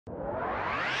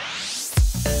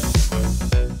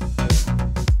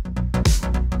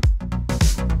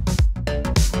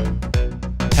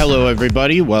Hello,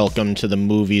 everybody. Welcome to the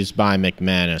Movies by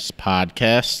McManus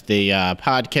podcast, the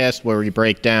podcast where we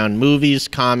break down movies,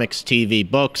 comics, TV,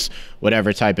 books,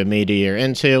 whatever type of media you're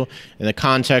into, in the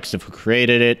context of who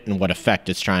created it and what effect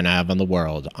it's trying to have on the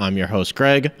world. I'm your host,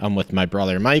 Greg. I'm with my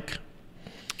brother, Mike.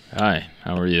 Hi,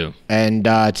 how are you? And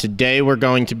today we're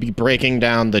going to be breaking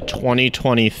down the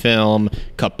 2020 film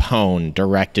Capone,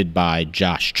 directed by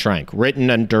Josh Trank, written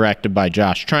and directed by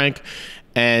Josh Trank,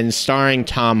 and starring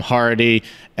Tom Hardy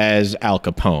as Al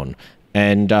Capone.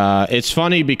 And it's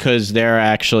funny because there are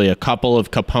actually a couple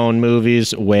of Capone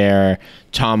movies where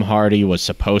Tom Hardy was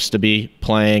supposed to be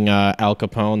playing Al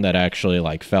Capone that actually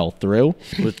fell through.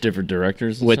 With different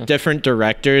directors? With different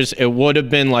directors. It would have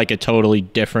been a totally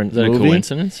different movie. Is that a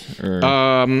coincidence? Or?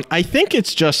 I think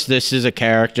it's just this is a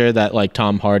character that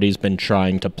Tom Hardy's been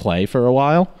trying to play for a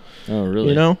while. Oh, really?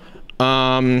 You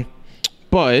know?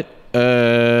 But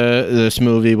this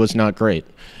movie was not great.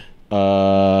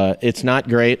 It's not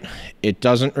great. It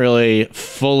doesn't really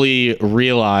fully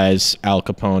realize Al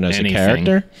Capone as a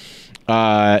character.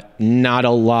 Not a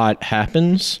lot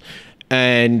happens.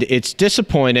 And it's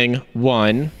disappointing,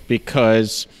 one,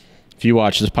 because if you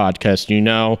watch this podcast, you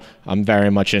know I'm very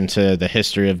much into the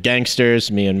history of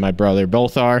gangsters. Me and my brother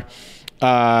both are.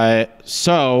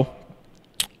 So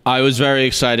I was very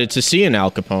excited to see an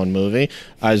Al Capone movie.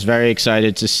 I was very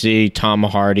excited to see Tom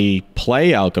Hardy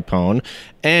play Al Capone.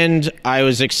 And I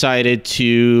was excited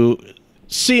to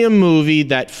see a movie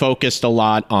that focused a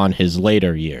lot on his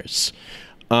later years.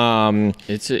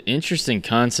 It's an interesting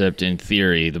concept in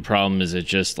theory. The problem is it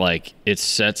just it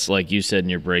sets, like you said in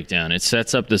your breakdown, it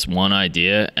sets up this one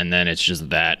idea and then it's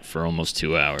just that for almost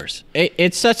 2 hours.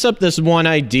 It sets up this one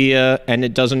idea and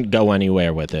it doesn't go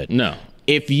anywhere with it. No.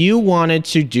 If you wanted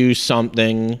to do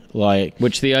something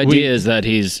which the idea is that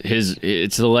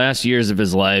it's the last years of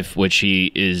his life, which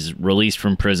he is released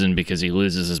from prison because he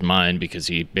loses his mind because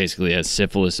he basically has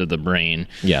syphilis of the brain.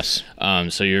 Yes.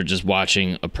 So you're just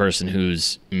watching a person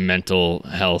whose mental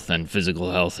health and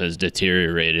physical health has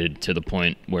deteriorated to the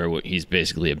point where he's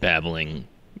basically a babbling,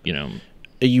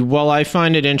 Well, I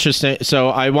find it interesting. So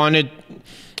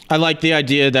I like the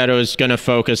idea that it was going to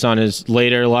focus on his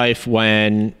later life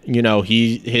when,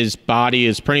 his body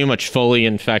is pretty much fully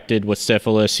infected with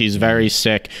syphilis. He's very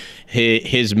sick.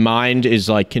 His mind is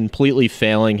completely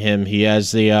failing him. He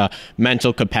has the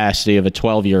mental capacity of a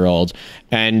 12-year-old.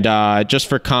 And just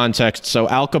for context, so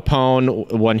Al Capone,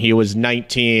 when he was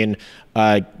 19,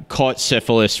 caught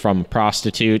syphilis from a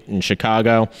prostitute in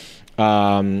Chicago.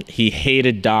 He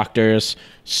hated doctors.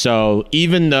 So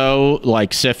even though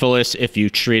syphilis, if you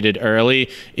treat it early,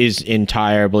 is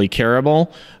entirely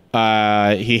curable,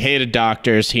 he hated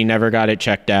doctors. He never got it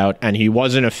checked out, and he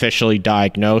wasn't officially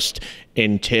diagnosed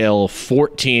until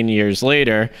 14 years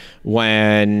later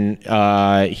when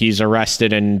he's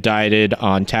arrested and indicted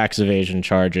on tax evasion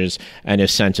charges and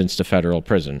is sentenced to federal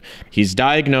prison. He's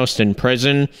diagnosed in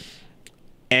prison.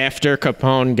 After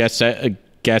Capone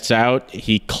gets out,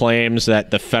 he claims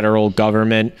that the federal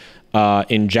government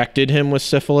injected him with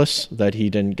syphilis, that he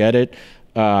didn't get it.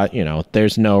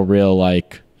 There's no real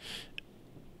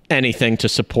anything to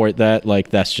support that.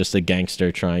 That's just a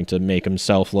gangster trying to make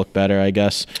himself look better, I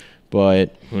guess.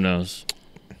 But who knows?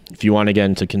 If you want to get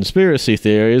into conspiracy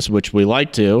theories, which we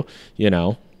like to,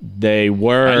 they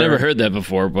were... I never heard that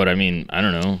before, but I mean, I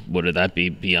don't know. Would that be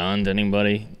beyond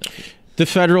anybody? The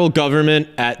federal government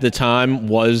at the time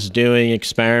was doing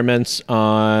experiments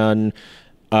on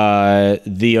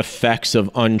the effects of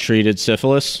untreated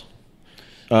syphilis.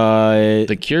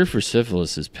 The cure for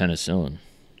syphilis is penicillin.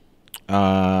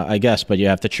 I guess, but you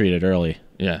have to treat it early.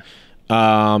 Yeah.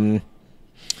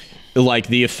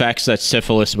 The effects that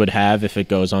syphilis would have if it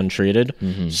goes untreated.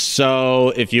 Mm-hmm. So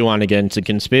if you want to get into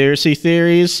conspiracy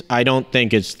theories, I don't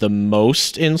think it's the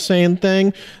most insane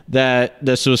thing that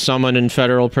this was someone in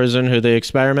federal prison who they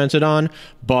experimented on,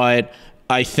 but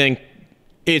I think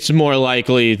it's more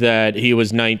likely that he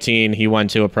was 19, he went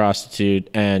to a prostitute,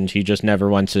 and he just never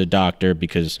went to the doctor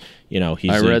because, he's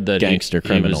a gangster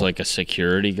criminal. He was a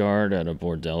security guard at a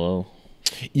bordello.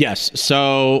 Yes.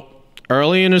 So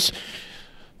early in his...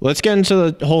 Let's get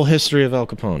into the whole history of Al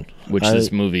Capone. Which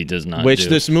this movie does not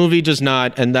This movie does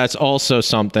not, and that's also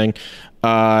something.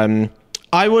 I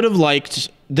would have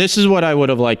liked... This is what I would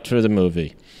have liked for the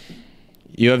movie.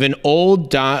 You have an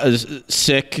old,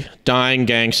 sick, dying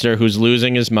gangster who's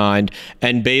losing his mind,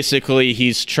 and basically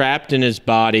he's trapped in his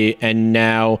body, and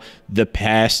now the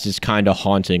past is kind of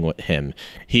haunting with him.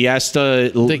 He has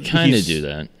to... They kind of do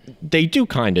that. They do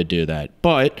kind of do that,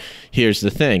 but here's the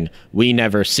thing. We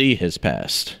never see his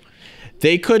past.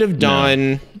 They could have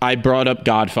done... No. I brought up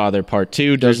Godfather Part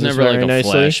 2. There's never a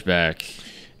flashback.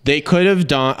 They could have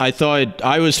done.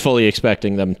 I was fully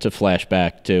expecting them to flash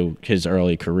back to his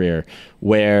early career,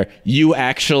 where you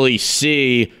actually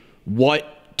see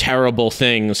what terrible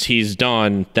things he's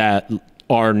done that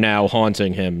are now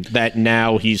haunting him, that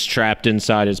now he's trapped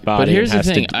inside his body. But here's and has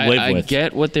the thing, to live I with.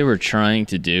 get what they were trying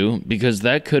to do, because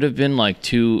that could have been like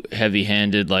too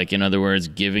heavy-handed, like in other words,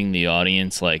 giving the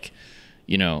audience like,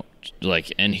 you know,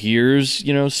 like, and here's,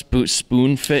 you know,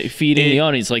 feeding the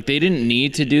audience. Like, they didn't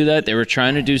need to do that. They were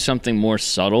trying to do something more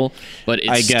subtle, but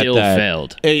it still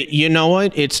failed. You know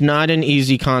what? It's not an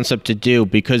easy concept to do,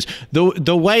 because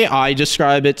the way I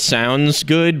describe it sounds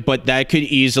good, but that could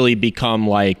easily become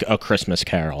like a Christmas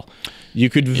Carol. You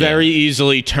could very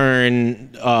easily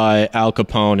turn Al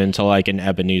Capone into like an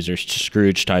Ebenezer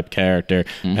Scrooge type character,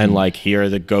 and like hear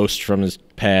the ghost from his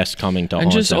past coming to haunt him.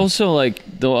 And just also,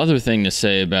 like, the other thing to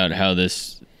say about how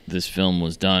this film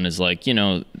was done is, like, you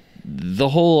know, the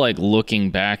whole like looking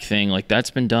back thing, like,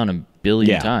 that's been done a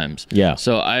billion times. Yeah.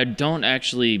 So I don't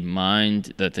actually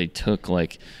mind that they took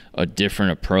like a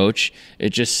different approach. It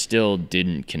just still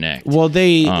didn't connect. Well,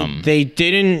 they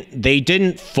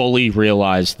didn't fully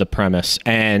realize the premise,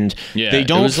 and they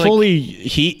don't fully.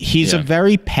 He's a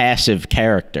very passive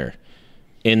character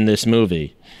in this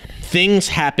movie. Things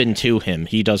happen to him.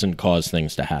 He doesn't cause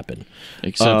things to happen.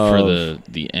 Except for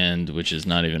the end, which is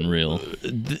not even real.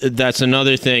 That's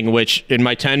another thing, which in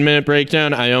my 10-minute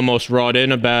breakdown, I almost wrote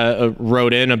in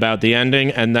about the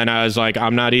ending, and then I was like,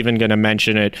 I'm not even going to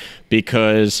mention it,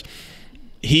 because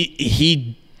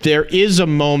there is a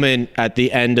moment at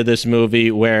the end of this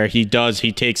movie where he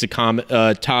takes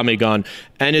a Tommy gun,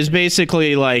 and is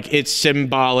basically like, it's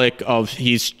symbolic of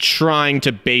he's trying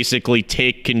to basically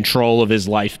take control of his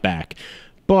life back.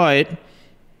 But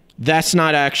that's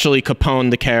not actually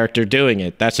Capone, the character, doing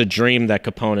it. That's a dream that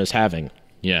Capone is having.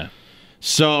 Yeah.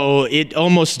 So it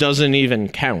almost doesn't even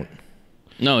count.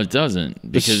 No, it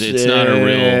doesn't, because it's not a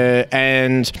real...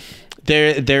 And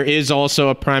there is also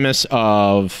a premise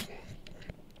of...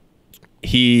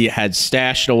 he had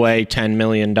stashed away $10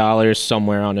 million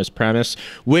somewhere on his premise,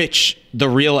 which the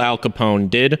real Al Capone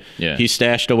did. Yeah. He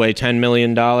stashed away $10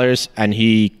 million, and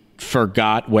he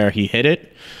forgot where he hid it.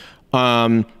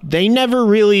 They never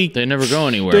go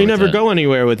anywhere. They never go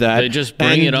anywhere with that. They just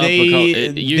bring it up.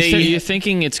 You're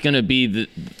thinking it's going to be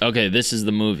this is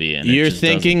the movie, and you're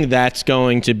thinking that's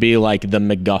going to be like the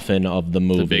MacGuffin of the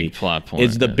movie. The big plot point.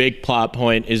 It's the big plot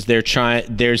point. Is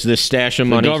there's this stash of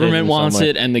money. The government wants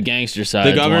it, and the gangster side.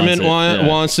 The government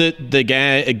wants it. The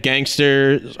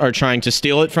gangsters are trying to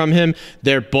steal it from him.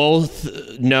 They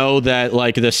both know that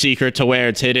like the secret to where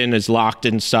it's hidden is locked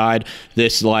inside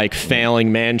this like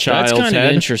failing man child. That's kind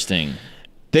of interesting.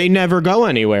 They never go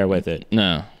anywhere with it.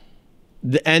 No.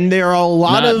 And there are a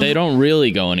lot of... They don't really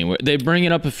go anywhere. They bring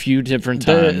it up a few different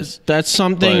times. That's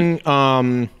something...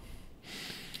 Then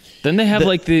they have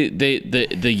like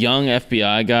the young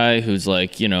FBI guy who's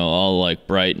like, you know, all like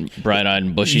bright-eyed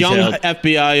and bushy-tailed. Young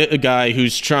FBI guy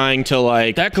who's trying to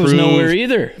like... That goes nowhere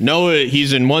either. No,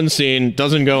 he's in one scene,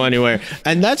 doesn't go anywhere.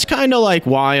 And that's kind of like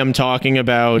why I'm talking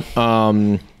about...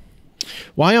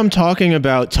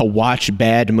 to watch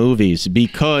bad movies,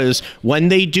 because when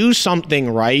they do something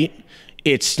right,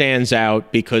 it stands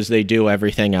out because they do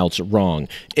everything else wrong.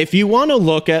 If you want to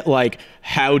look at like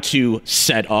how to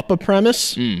set up a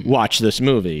premise, watch this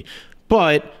movie.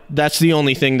 But that's the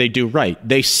only thing they do right.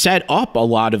 They set up a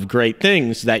lot of great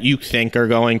things that you think are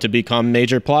going to become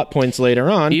major plot points later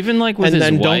on. Even like with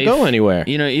his wife, don't go anywhere.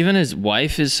 You know, even his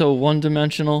wife is so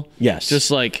one-dimensional. Yes. Just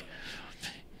like,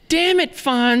 damn it,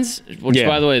 Fonz. Which,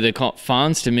 by the way, they call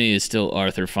Fonz to me is still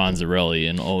Arthur Fonzarelli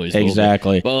and always will be.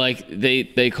 Exactly. But like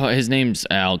they call his name's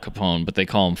Al Capone, but they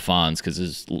call him Fonz because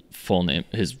his full name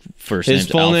is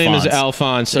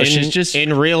Alphonse. So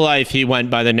in real life, he went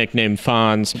by the nickname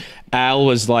Fonz. Al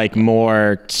was like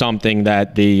more something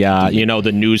that the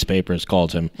the newspapers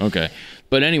called him. Okay.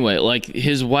 But anyway, like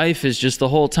his wife is just the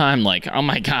whole time like, oh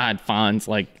my God, Fonz,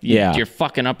 like you're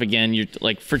fucking up again. You're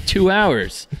like for 2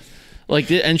 hours. Like,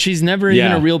 and she's never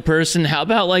even a real person. How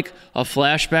about like a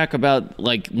flashback about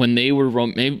like when they were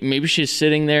maybe she's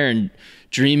sitting there and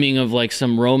dreaming of like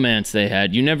some romance they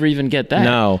had. You never even get that.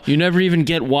 No. You never even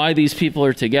get why these people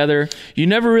are together. You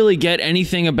never really get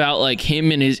anything about like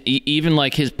him and his even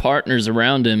like his partners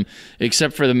around him,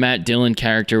 except for the Matt Dillon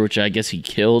character, which I guess he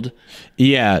killed.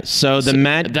 Yeah. So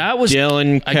Matt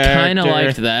Dillon character. I kind of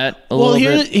liked that a little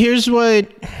bit. Here's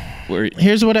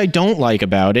what I don't like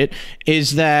about it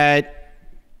is that.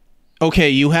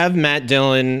 Okay, you have Matt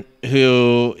Dillon,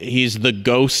 who he's the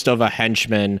ghost of a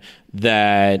henchman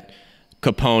that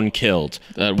Capone killed.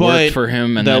 That worked for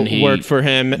him, and then he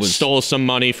stole some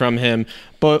money from him.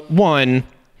 But one,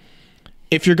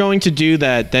 if you're going to do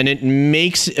that, then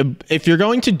if you're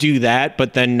going to do that,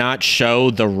 but then not show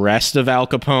the rest of Al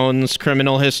Capone's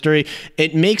criminal history,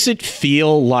 it makes it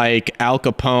feel like Al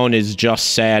Capone is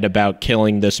just sad about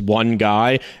killing this one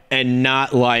guy and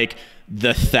not like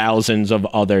the thousands of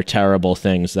other terrible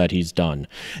things that he's done.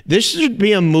 This should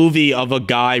be a movie of a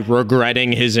guy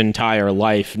regretting his entire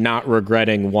life, not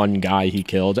regretting one guy he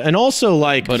killed. And also,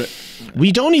 like,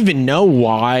 we don't even know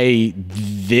why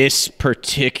this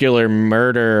particular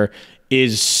murder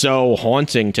is so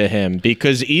haunting to him,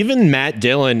 because even Matt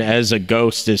Dillon as a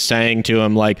ghost is saying to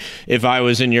him, like, if I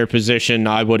was in your position,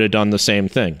 I would have done the same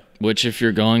thing. Which, if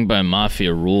you're going by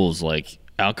mafia rules, like,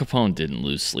 Al Capone didn't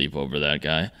lose sleep over that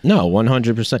guy. No,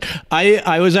 100%.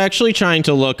 I was actually trying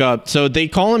to look up. So they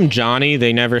call him Johnny.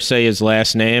 They never say his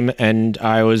last name. And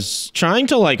I was trying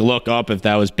to like look up if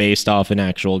that was based off an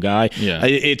actual guy. Yeah.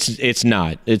 It's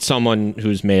not. It's someone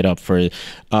who's made up for it.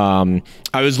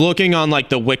 I was looking on like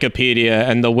the Wikipedia,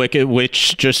 and the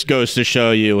which just goes to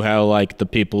show you how like the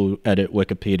people who edit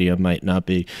Wikipedia might not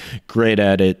be great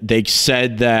at it. They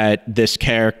said that this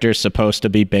character is supposed to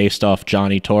be based off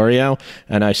Johnny Torrio.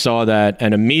 And I saw that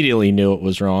and immediately knew it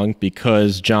was wrong,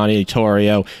 because Johnny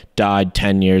Torrio died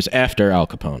 10 years after Al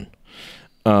Capone.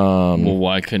 Well,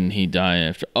 why couldn't he die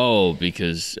after? Oh,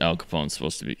 because Al Capone's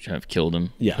supposed to have killed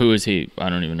him. Yeah. Who is he? I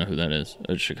don't even know who that is.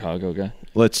 A Chicago guy?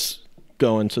 Let's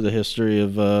go into the history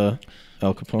of Al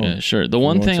Capone. Yeah, sure. The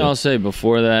one thing I'll say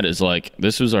before that is, like,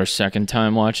 this was our second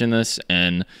time watching this,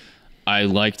 and I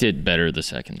liked it better the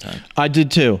second time. I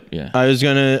did too. Yeah. I was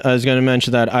gonna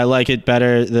mention that I like it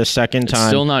better the second time. It's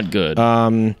still not good.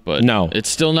 But no, it's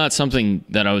still not something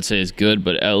that I would say is good.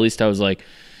 But at least I was like,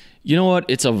 you know what?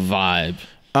 It's a vibe.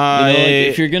 Like,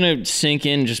 if you're gonna sink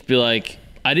in, just be like,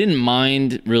 I didn't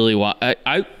mind really.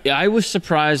 I was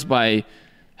surprised by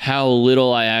how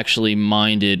little I actually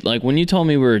minded. Like, when you told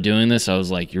me we were doing this, I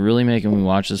was like, you're really making me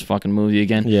watch this fucking movie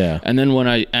again? Yeah. And then when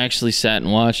I actually sat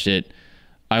and watched it,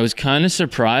 I was kind of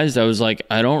surprised. I was like,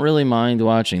 I don't really mind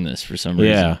watching this for some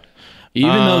reason. Yeah.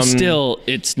 Even though still,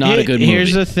 it's not a good movie.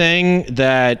 Here's the thing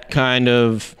that kind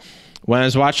of, when I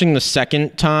was watching the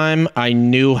second time, I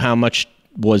knew how much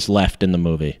was left in the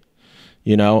movie.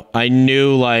 You know, I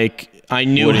knew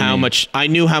how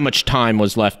much time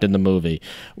was left in the movie.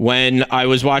 When I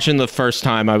was watching the first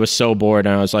time, I was so bored,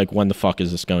 and I was like, when the fuck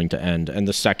is this going to end? And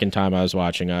the second time I was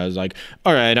watching, I was like,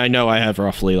 all right, I know I have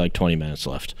roughly like 20 minutes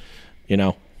left. You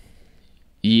know?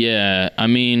 Yeah, I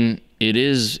mean, it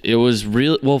was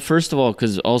real. Well, first of all,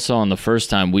 because also on the first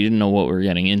time, we didn't know what we were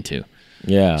getting into.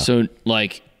 Yeah. So,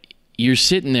 like, you're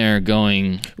sitting there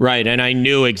going... Right, and I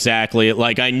knew exactly,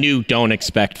 like, I knew don't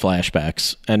expect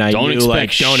flashbacks. And I knew,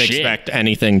 like, don't expect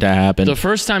anything to happen. The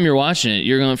first time you're watching it,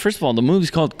 you're going, first of all, the movie's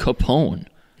called Capone.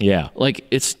 Yeah. Like,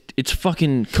 it's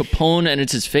fucking Capone, and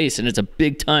it's his face, and it's a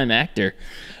big-time actor.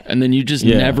 And then you just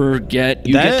never get...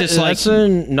 get this, like... That's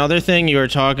another thing you were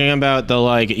talking about, the,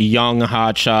 like, young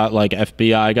hotshot, like,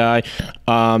 FBI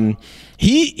guy.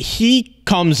 He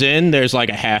comes in, there's, like,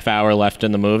 a half hour left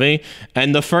in the movie.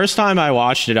 And the first time I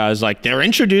watched it, I was like, they're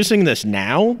introducing this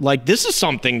now? Like, this is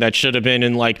something that should have been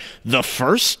in, like, the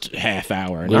first half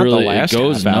hour, Literally, not the last it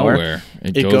goes half hour. Nowhere.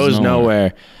 It goes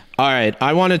nowhere. All right,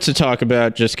 I wanted to talk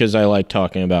about, just because I like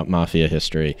talking about mafia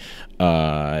history,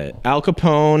 Al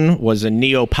Capone was a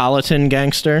Neapolitan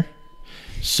gangster.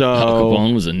 So Al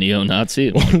Capone was a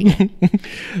neo-Nazi?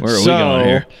 Where are we going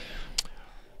here?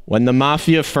 When the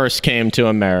mafia first came to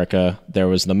America, there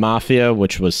was the mafia,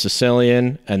 which was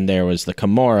Sicilian, and there was the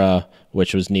Camorra,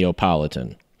 which was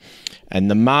Neapolitan. And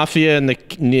the mafia and the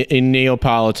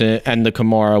Neapolitan and the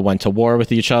Camorra went to war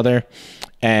with each other,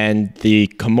 and the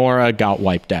Camorra got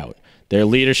wiped out. Their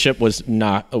leadership was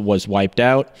wiped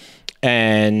out,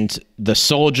 and the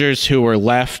soldiers who were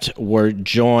left were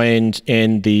joined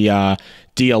in the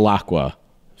Dell'Acqua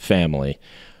family.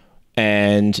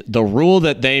 And the rule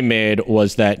that they made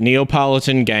was that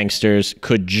Neapolitan gangsters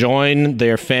could join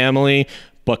their family,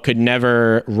 but could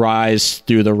never rise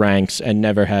through the ranks and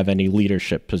never have any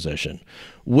leadership position,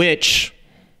 which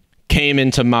came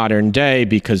into modern day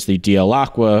because the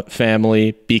Dell'Acqua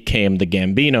family became the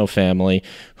Gambino family,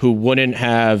 who wouldn't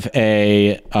have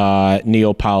a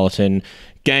Neapolitan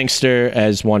gangster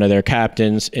as one of their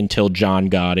captains until John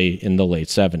Gotti in the late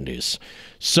 70s.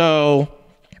 So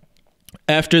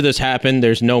after this happened,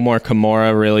 there's no more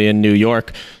Camorra really in New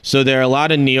York. So there are a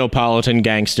lot of Neapolitan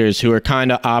gangsters who are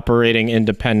kind of operating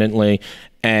independently,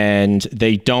 and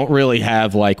they don't really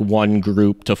have like one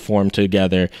group to form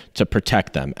together to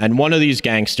protect them. And one of these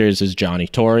gangsters is Johnny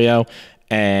Torrio.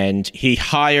 and he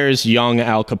hires young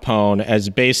Al Capone as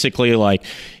basically like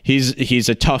he's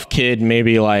a tough kid,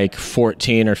 maybe like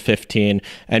 14 or 15,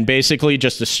 and basically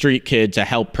just a street kid to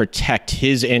help protect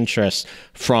his interests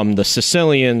from the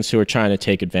Sicilians who are trying to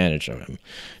take advantage of him.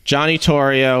 Johnny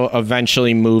Torrio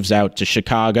eventually moves out to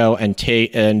Chicago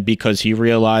and because he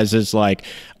realizes like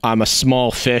I'm a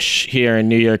small fish here in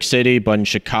New York City, but in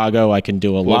Chicago I can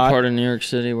do a lot. What part of New York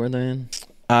City were they in?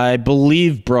 I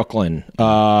believe Brooklyn.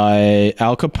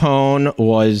 Al Capone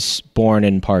was born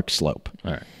in Park Slope.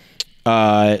 All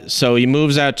right. So he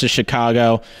moves out to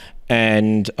Chicago,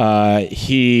 and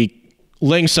he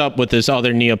links up with this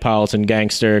other Neapolitan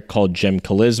gangster called Jim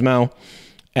Calismo.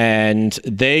 And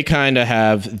they kind of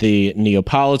have the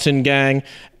Neapolitan gang,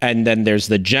 and then there's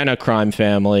the Jenna crime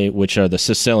family, which are the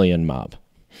Sicilian mob.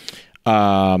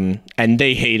 And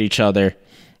they hate each other.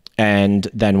 And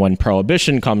then when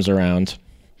Prohibition comes around,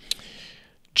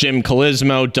 Jim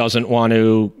Calismo doesn't want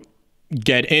to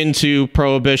get into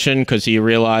Prohibition because he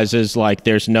realizes like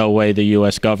there's no way the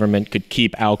U.S. government could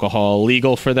keep alcohol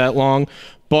illegal for that long.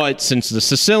 But since the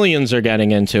Sicilians are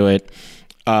getting into it,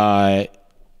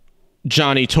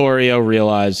 Johnny Torrio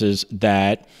realizes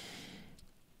that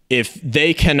if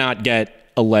they cannot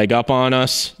get a leg up on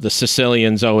us, the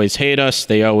Sicilians always hate us.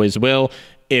 They always will.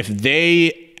 If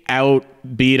they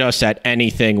outbeat us at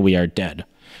anything, we are dead.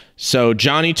 So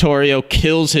Johnny Torrio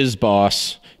kills his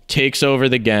boss, takes over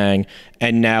the gang,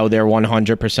 and now they're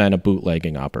 100% a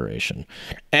bootlegging operation.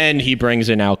 And he brings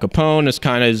in Al Capone as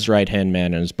kind of his right-hand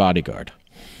man and his bodyguard.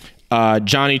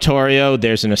 Johnny Torrio,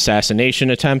 there's an assassination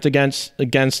attempt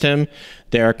against him.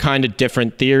 There are kind of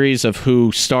different theories of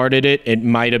who started it. It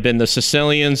might have been the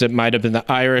Sicilians, it might have been the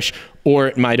Irish, or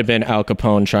it might have been Al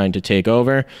Capone trying to take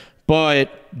over.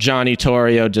 But Johnny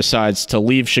Torrio decides to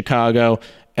leave Chicago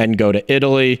and go to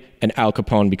Italy, and Al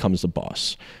Capone becomes the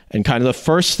boss. And kind of the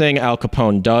first thing Al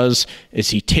Capone does is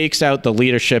he takes out the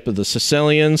leadership of the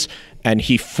Sicilians, and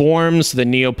he forms the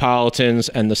Neapolitans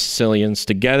and the Sicilians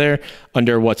together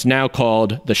under what's now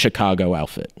called the Chicago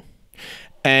Outfit.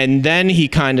 And then he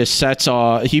kind of sets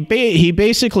off, he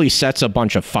basically sets a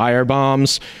bunch of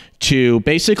firebombs to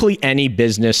basically any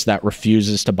business that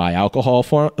refuses to buy alcohol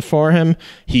for him.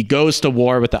 He goes to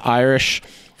war with the Irish.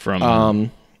 From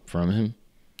him?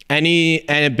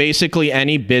 Basically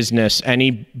any business,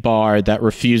 any bar that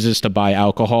refuses to buy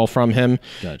alcohol from him,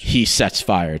 Gotcha. He sets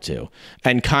fire to.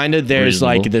 And kind of there's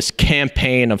like this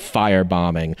campaign of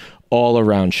firebombing all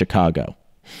around Chicago.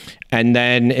 And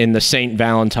then in the St.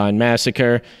 Valentine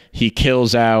Massacre, he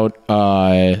kills out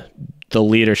the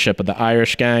leadership of the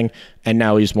Irish gang, and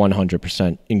now he's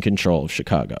 100% in control of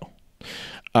Chicago.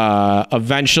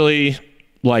 Eventually,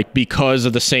 like because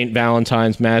of the St.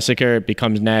 Valentine's Massacre, it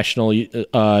becomes national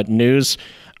news.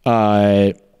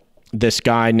 This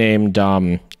guy named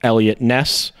Elliot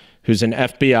Ness, who's an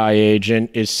FBI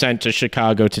agent, is sent to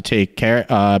Chicago to take care,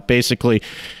 basically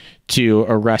to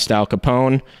arrest Al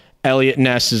Capone. Elliot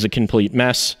Ness is a complete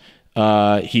mess.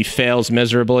 He fails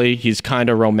miserably. He's kind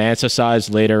of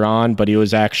romanticized later on, but he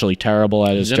was actually terrible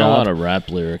at his job. He's in a lot of rap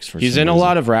lyrics. He's in a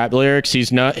lot of rap lyrics.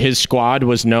 His squad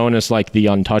was known as like the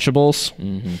Untouchables.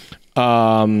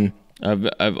 Mm-hmm.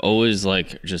 I've always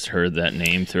like just heard that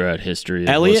name throughout history.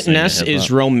 Elliot Ness is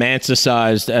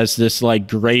romanticized as this like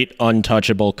great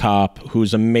untouchable cop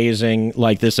who's amazing,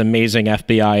 like this amazing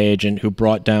FBI agent who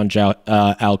brought down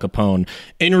Al Capone.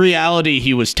 In reality,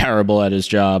 he was terrible at his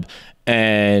job,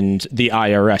 and the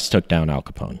IRS took down Al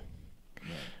Capone.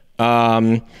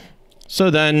 So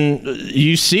then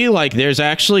you see like there's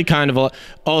actually kind of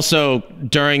also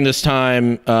during this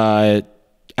time,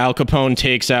 Al Capone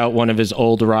takes out one of his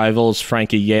old rivals,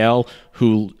 Frankie Yale,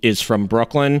 who is from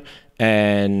Brooklyn,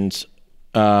 and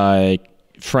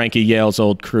Frankie Yale's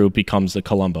old crew becomes the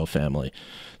Colombo family.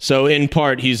 So in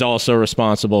part, he's also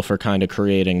responsible for kind of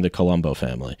creating the Colombo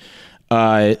family.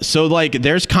 So like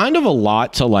there's kind of a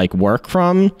lot to like work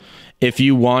from if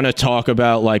you want to talk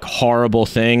about like horrible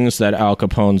things that Al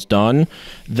Capone's done.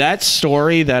 That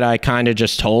story that I kind of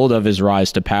just told of his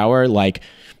rise to power, like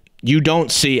you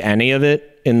don't see any of it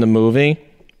in the movie.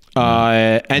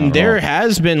 And there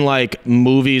has been like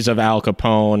movies of Al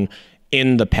Capone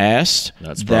in the past.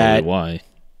 That's probably why.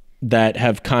 That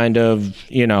have kind of,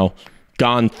 you know,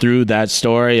 gone through that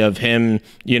story of him,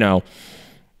 you know,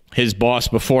 his boss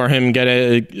before him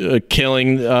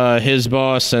killing his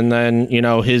boss, and then, you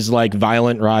know, his like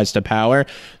violent rise to power.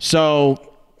 So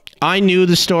I knew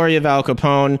the story of Al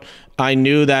Capone. I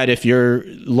knew that if you're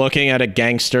looking at a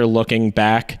gangster looking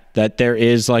back, that there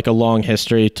is like a long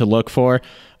history to look for.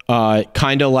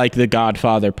 Kind of like The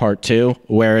Godfather Part 2,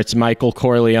 where it's Michael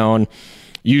Corleone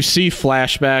you see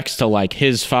flashbacks to like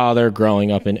his father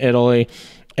growing up in Italy.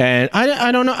 And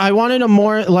I don't know. I wanted a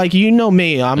more like, you know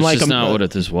me. I'm like, that's not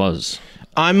what this was.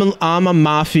 I'm a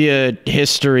mafia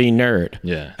history nerd.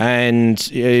 Yeah. And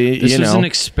this was an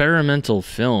experimental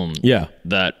film. Yeah.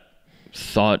 That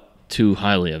thought too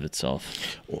highly of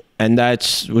itself. And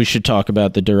we should talk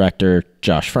about the director,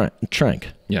 Josh Trank.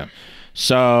 Yeah.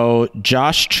 So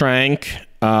Josh Trank,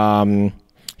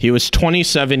 he was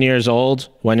 27 years old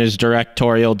when his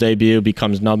directorial debut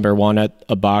becomes #1 at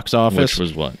a box office. Which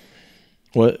was what?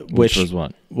 Which was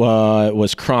what?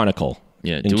 Was Chronicle.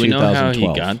 Yeah. Do we know how he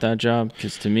got that job?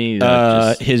 Because to me,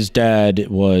 his dad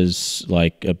was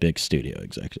like a big studio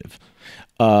executive.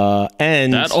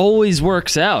 And that always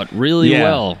works out really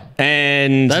well.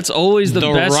 And that's always the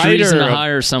best reason to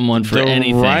hire someone for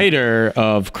anything. The writer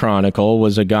of Chronicle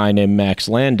was a guy named Max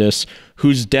Landis,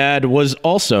 whose dad was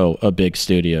also a big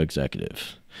studio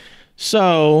executive.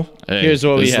 So here's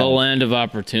what we have. It's the land of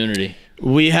opportunity.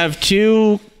 We have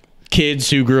two kids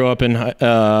who grew up in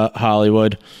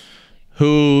Hollywood,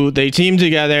 who they team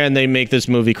together and they make this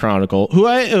movie Chronicle, who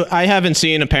I haven't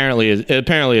seen. Apparently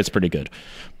it's pretty good.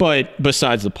 But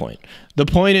besides the point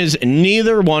is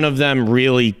neither one of them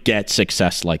really get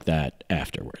success like that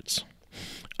afterwards.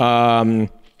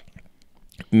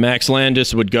 Max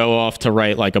Landis would go off to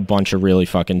write like a bunch of really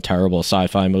fucking terrible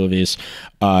sci-fi movies.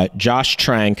 Josh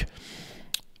Trank,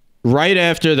 right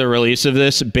after the release of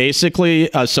this,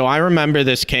 basically, so I remember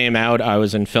this came out, I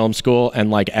was in film school, and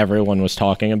like everyone was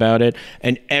talking about it,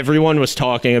 and everyone was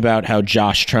talking about how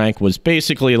Josh Trank was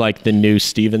basically like the new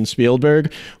Steven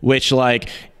Spielberg, which like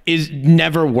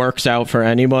never works out for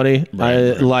anybody.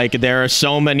 Right. Like there are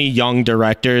so many young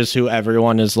directors who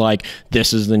everyone is like,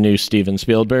 this is the new Steven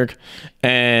Spielberg.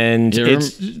 And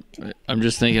I'm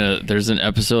just thinking there's an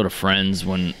episode of Friends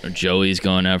when Joey's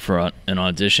going out for an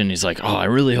audition. He's like, oh, I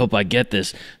really hope I get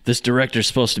this. This director's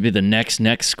supposed to be the next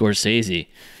Scorsese.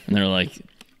 And they're like,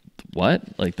 what?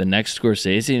 Like the next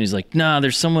Scorsese? And he's like, nah,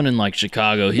 there's someone in like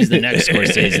Chicago. He's the next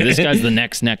Scorsese. This guy's the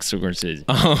next Scorsese.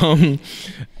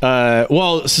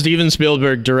 Well, Steven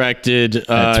Spielberg directed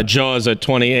Jaws at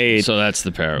 28. So that's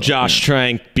the parallel. Josh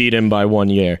Trank beat him by 1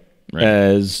 year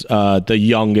as the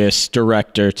youngest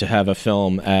director to have a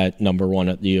film at #1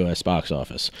 at the U.S. box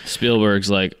office. Spielberg's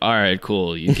like, all right,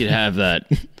 cool. You could have that.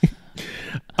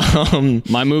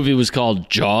 My movie was called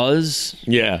Jaws.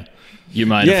 Yeah. You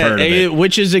might have heard of it.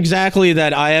 Which is exactly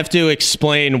that. I have to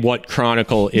explain what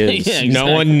Chronicle is. Yeah, exactly.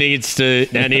 No one needs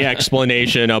any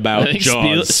explanation about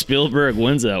Jaws. Spielberg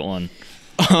wins that one.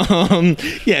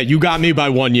 Yeah, you got me by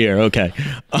 1 year. Okay.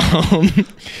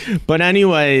 But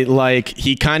anyway, like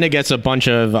he kind of gets a bunch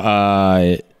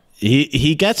of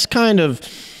he gets kind of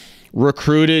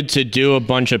recruited to do a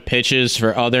bunch of pitches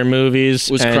for other movies.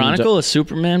 Was Chronicle a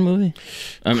Superman movie?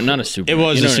 I mean, not a Superman. It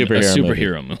was a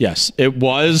superhero movie. Yes, it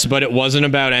was, but it wasn't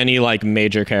about any like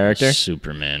major character.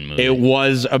 Superman movie. It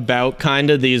was about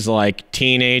kind of these like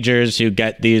teenagers who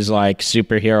get these like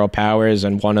superhero powers,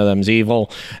 and one of them's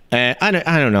evil. I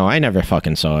don't know. I never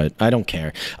fucking saw it. I don't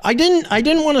care. I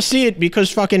didn't want to see it because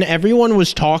fucking everyone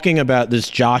was talking about this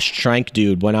Josh Trank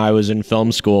dude when I was in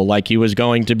film school, like he was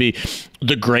going to be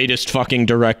the greatest fucking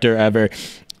director ever,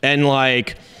 and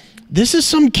like this is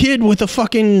some kid with a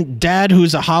fucking dad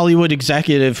who's a Hollywood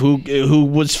executive who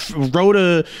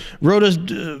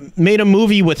made a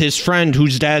movie with his friend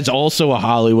whose dad's also a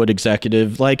Hollywood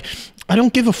executive. Like, I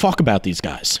don't give a fuck about these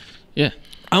guys. Yeah,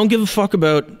 I don't give a fuck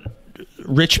about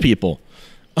rich people.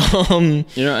 You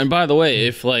know, and by the way,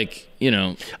 if like, you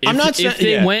know, if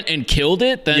they went and killed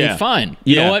it, then fine.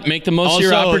 You know what? Make the most of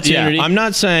your opportunity. I'm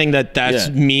not saying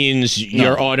that means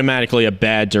you're automatically a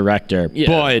bad director,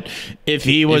 but if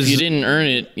you didn't earn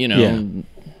it, you know. Yeah.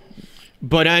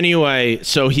 But anyway,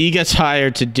 so he gets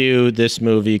hired to do this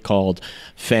movie called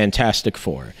Fantastic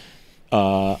Four.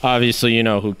 Obviously, you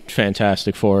know who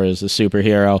Fantastic Four is, the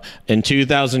superhero. In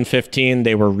 2015,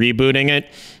 they were rebooting it.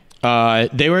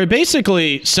 They were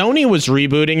basically, Sony was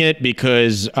rebooting it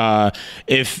because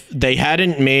if they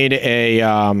hadn't made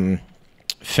a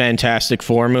Fantastic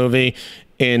Four movie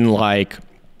in like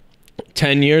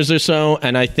 10 years or so,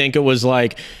 and I think it was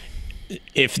like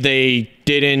if they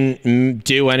didn't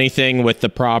do anything with the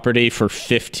property for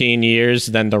 15 years,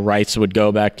 then the rights would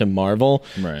go back to Marvel.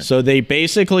 Right. So they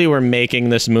basically were making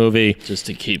this movie just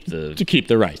to keep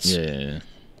the rights. Yeah.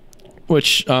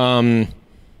 Which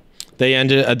they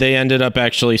ended up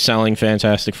actually selling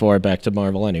Fantastic Four back to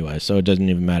Marvel anyway, so it doesn't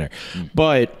even matter.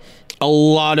 But a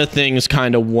lot of things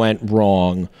kind of went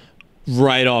wrong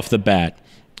right off the bat.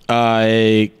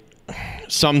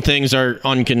 some things are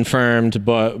unconfirmed,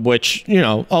 but which, you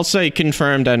know, I'll say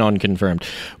confirmed and unconfirmed.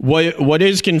 What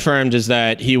is confirmed is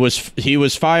that he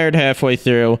was fired halfway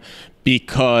through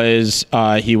because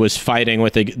he was fighting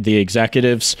with the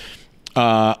executives.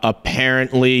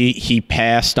 Apparently, he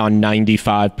passed on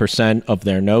 95% of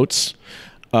their notes.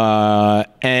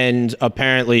 And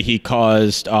apparently he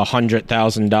caused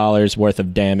 $100,000 worth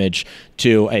of damage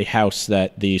to a house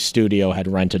that the studio had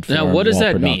rented for. Now, what does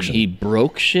that mean? He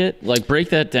broke shit? Like, break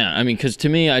that down. I mean, because to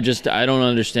me, I don't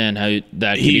understand how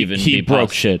that could even be possible. He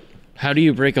broke shit. How do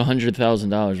you break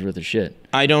 $100,000 worth of shit?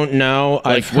 I don't know.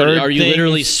 Like, I've heard. Are you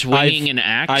literally swinging an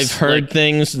axe? I've heard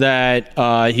things that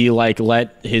he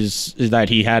that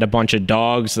he had a bunch of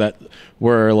dogs that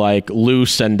were like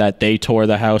loose and that they tore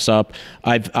the house up.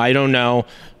 I don't know,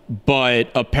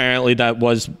 but apparently that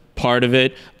was part of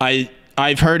it.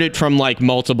 I've heard it from like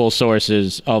multiple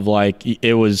sources of like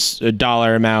it was a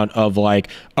dollar amount of like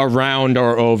around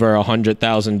or over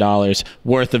 $100,000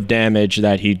 worth of damage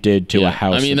that he did to a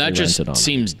house. I mean, that just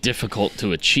seems difficult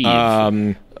to achieve.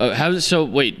 So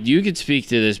wait, you could speak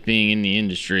to this being in the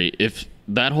industry. If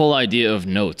that whole idea of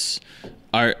notes,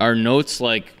 are notes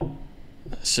like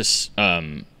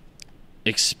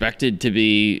expected to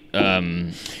be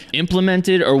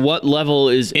implemented, or what level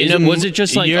was it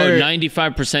just like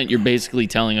 95% you're basically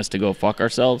telling us to go fuck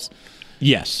ourselves?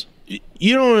 Yes.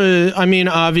 You don't, I mean,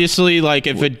 obviously, like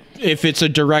if it's a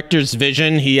director's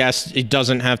vision, he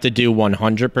doesn't have to do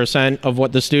 100% of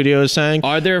what the studio is saying.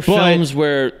 Are there films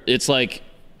where it's like,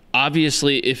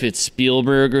 obviously, if it's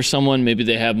Spielberg or someone, maybe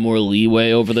they have more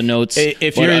leeway over the notes.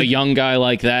 If you're a young guy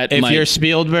like that, if you're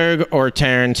Spielberg or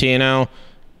Tarantino,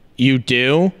 you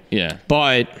do. Yeah.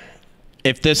 But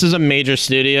if this is a major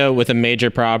studio with a major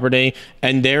property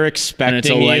and they're expecting it's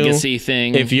a legacy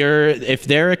thing, if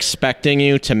they're expecting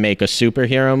you to make a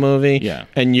superhero movie,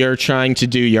 and you're trying to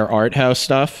do your art house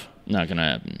stuff, not gonna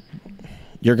happen.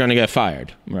 You're gonna get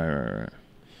fired. Right.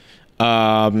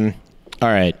 All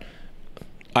right.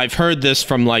 I've heard this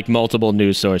from like multiple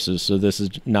news sources, so this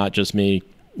is not just me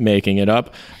making it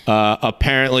up.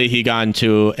 Apparently, he got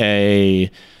into a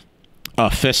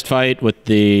fist fight with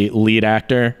the lead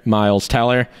actor, Miles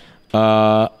Teller,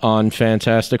 on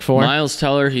Fantastic Four. Miles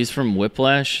Teller, he's from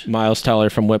Whiplash. Miles Teller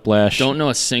from Whiplash. Don't know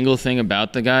a single thing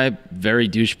about the guy. Very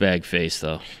douchebag face,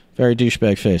 though. Very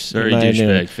douchebag face. Very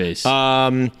douchebag face. So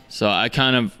I'm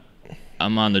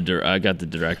on I got the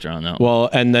director on that one. Well,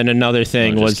 and then another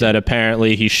thing was that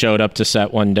apparently he showed up to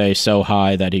set one day so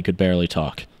high that he could barely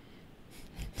talk.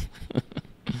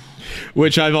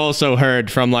 Which I've also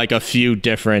heard from like a few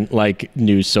different like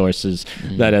news sources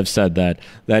that have said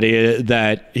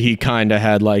that he kind of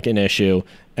had like an issue,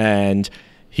 and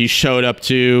he showed up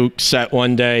to set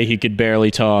one day, he could barely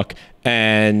talk,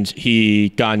 and he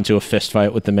got into a fist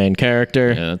fight with the main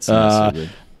character. Yeah, that's not so good.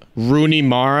 Rooney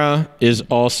Mara is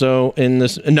also in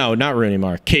this. No, not Rooney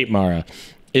Mara. Kate Mara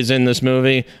is in this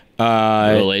movie.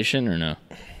 Relation or no?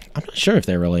 I'm not sure if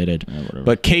they're related.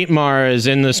 But Kate Mara is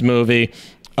in this movie.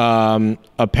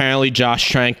 Apparently Josh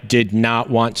Trank did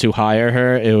not want to hire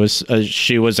her. It was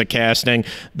she was a casting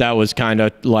that was kind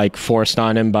of like forced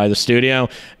on him by the studio,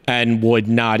 and would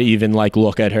not even like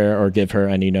look at her or give her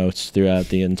any notes throughout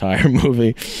the entire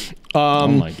movie. Oh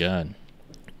my god.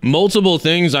 Multiple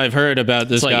things I've heard about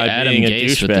this guy Adam being a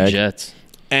Gase douchebag. with the Jets.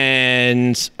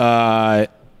 And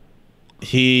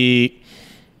he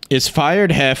is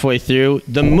fired halfway through.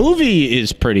 The movie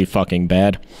is pretty fucking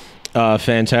bad.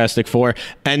 Fantastic Four.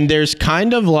 And there's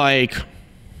kind of like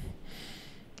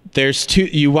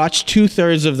you watch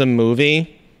 2/3 of the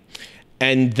movie,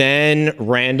 and then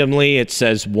randomly it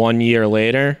says 1 year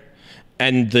later,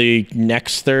 and the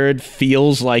next third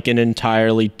feels like an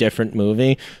entirely different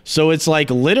movie. So it's like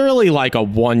literally like a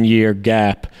 1 year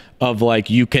gap of like,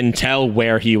 you can tell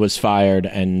where he was fired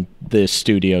and the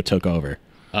studio took over.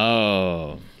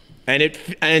 Oh.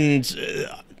 And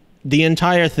the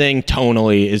entire thing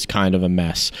tonally is kind of a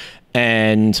mess.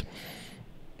 And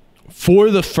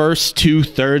for the first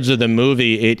 2/3 of the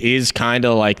movie, it is kind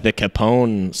of like the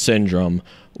Capone syndrome,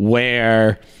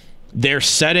 where they're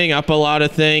setting up a lot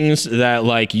of things that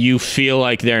like you feel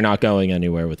like they're not going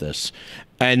anywhere with this.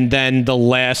 And then the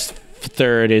last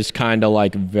third is kind of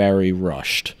like very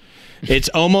rushed. It's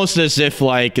almost as if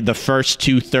like the first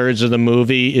 2/3 of the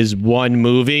movie is one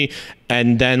movie,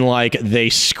 and then like they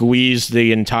squeeze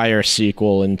the entire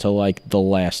sequel into like the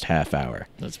last half hour.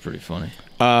 That's pretty funny.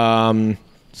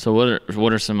 So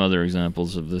what are some other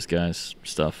examples of this guy's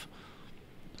stuff?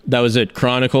 That was it.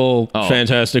 Chronicle,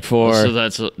 Fantastic Four, so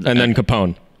that's and then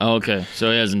Capone. Oh, okay.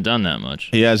 So he hasn't done that much.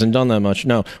 He hasn't done that much,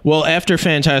 no. Well, after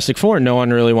Fantastic Four, no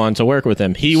one really wanted to work with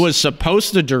him. He was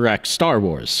supposed to direct Star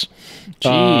Wars.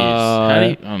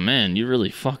 Jeez. Oh, man, you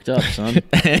really fucked up, son.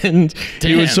 And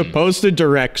he was supposed to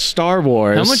direct Star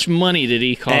Wars. How much money did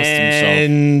he cost himself?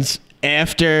 And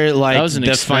after, like,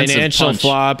 the financial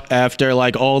flop, after,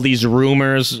 like, all these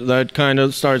rumors that kind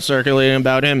of start circulating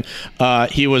about him,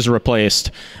 he was replaced.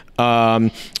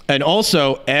 And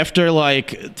also, after,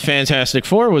 like, Fantastic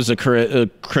Four was a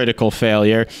critical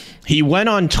failure, he went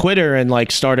on Twitter and,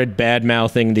 like, started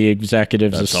bad-mouthing the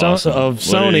executives of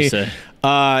Sony.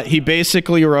 He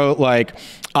basically wrote, like,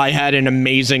 I had an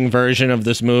amazing version of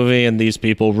this movie and these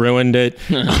people ruined it.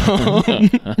 That's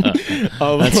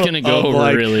going to go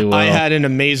over really well. I had an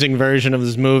amazing version of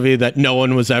this movie that no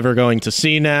one was ever going to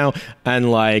see now,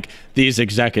 and, like, these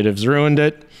executives ruined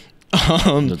it.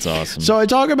 That's awesome. So I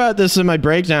talk about this in my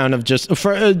breakdown of just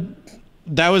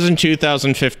that was in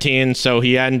 2015, so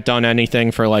he hadn't done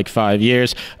anything for like 5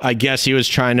 years. I guess he was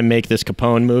trying to make this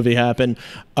Capone movie happen.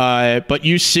 But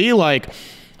you see, like,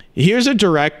 here's a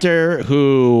director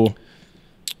who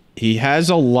he has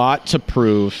a lot to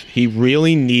prove. He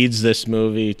really needs this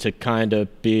movie to kind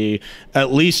of be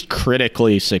at least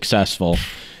critically successful.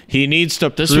 He needs to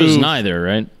This was neither,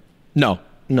 right? No.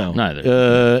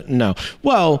 Neither. No.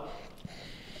 Well,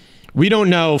 we don't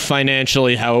know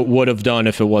financially how it would have done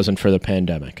if it wasn't for the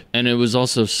pandemic. And it was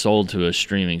also sold to a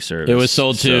streaming service. It was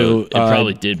sold to... it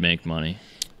probably did make money.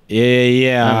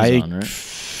 Yeah, Amazon, I right?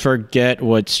 forget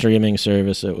what streaming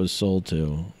service it was sold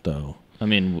to, though. I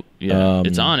mean, yeah,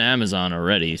 it's on Amazon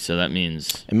already, so that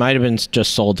means... It might have been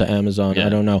just sold to Amazon. Yeah. I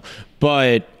don't know.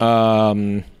 But...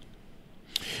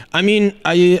 I mean,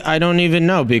 I don't even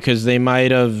know, because they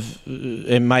might have,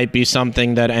 it might be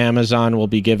something that Amazon will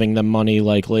be giving them money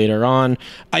like later on.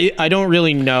 I don't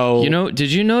really know. You know,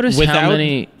 did you notice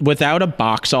without a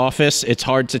box office, it's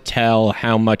hard to tell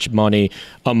how much money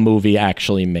a movie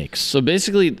actually makes. So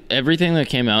basically everything that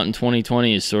came out in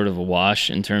 2020 is sort of a wash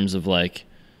in terms of like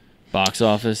box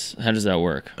office. How does that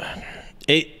work?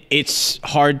 It's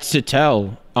hard to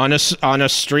tell. On a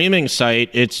streaming site,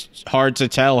 it's hard to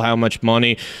tell how much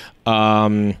money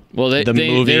the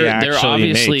movie they're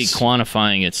obviously makes.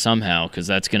 Quantifying it somehow, because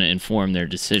that's going to inform their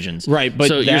decisions. Right, but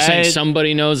so you're saying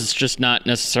somebody knows, it's just not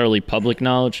necessarily public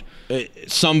knowledge?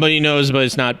 Somebody knows, but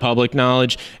it's not public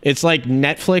knowledge. It's like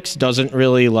Netflix doesn't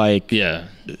really like... Yeah.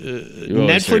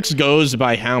 Netflix goes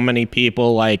by how many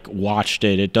people like watched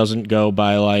it. It doesn't go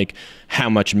by like how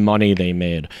much money they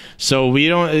made. So we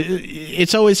don't...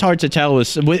 It's always hard to tell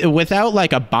without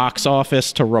like a box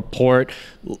office to report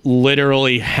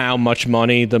literally how much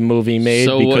money the movie made,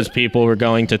 because people were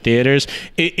going to theaters.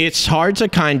 It's hard to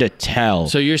kind of tell.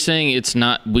 So you're saying it's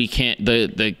not... We can't...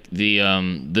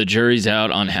 The jury's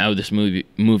out on how this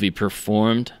movie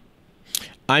performed?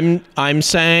 I'm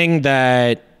saying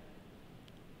that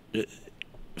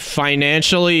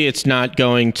financially it's not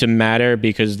going to matter,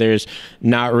 because there's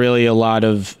not really a lot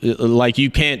of, like, you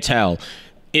can't tell.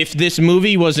 If this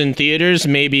movie was in theaters,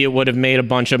 maybe it would have made a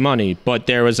bunch of money, but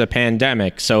there was a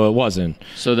pandemic, so it wasn't.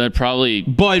 So that probably...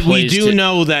 But we do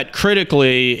know that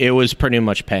critically it was pretty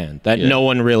much panned, that no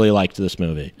one really liked this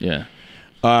movie. Yeah.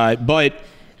 But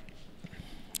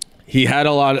he had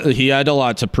a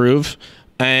lot to prove,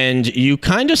 and you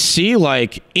kind of see,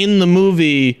 like, in the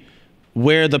movie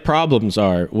where the problems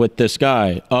are with this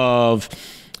guy. Of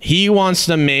he wants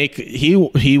to make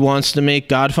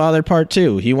Godfather Part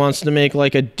 2. He wants to make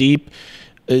like a deep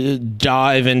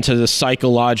dive into the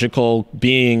psychological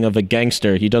being of a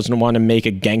gangster. He doesn't want to make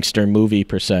a gangster movie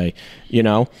per se, you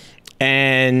know?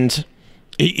 And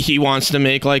he wants to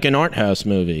make like an art house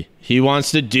movie. He wants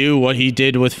to do what he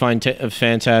did with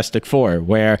Fantastic Four,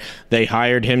 where they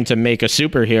hired him to make a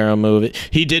superhero movie.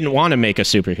 He didn't want to make a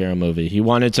superhero movie. He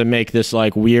wanted to make this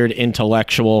like weird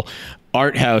intellectual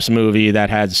art house movie that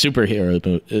had superheroes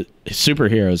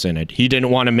in it. He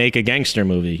didn't want to make a gangster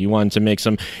movie. He wanted to make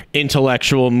some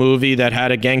intellectual movie that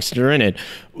had a gangster in it,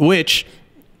 which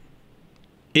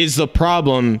is the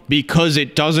problem, because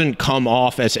it doesn't come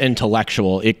off as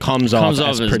intellectual. It comes off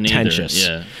as pretentious.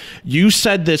 Yeah. You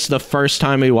said this the first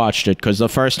time we watched it, because the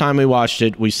first time we watched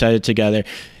it, we said it together.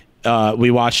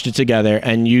 We watched it together,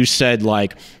 and you said,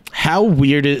 like, how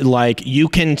weird it, like, you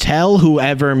can tell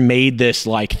whoever made this,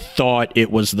 like, thought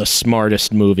it was the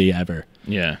smartest movie ever.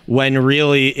 Yeah. When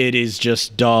really it is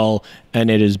just dull and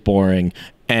it is boring.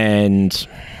 And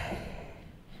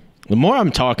the more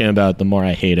I'm talking about, the more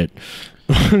I hate it.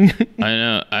 I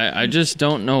know. I just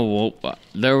don't know.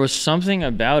 There was something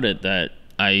about it that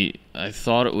I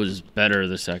thought it was better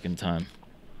the second time.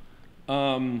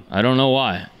 I don't know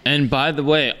why. And by the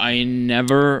way, I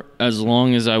never, as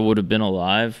long as I would have been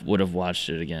alive, would have watched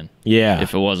it again. Yeah.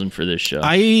 If it wasn't for this show.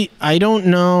 I don't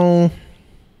know.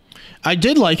 I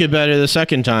did like it better the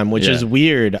second time, which is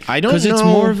weird. I don't know. Because it's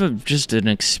more of just an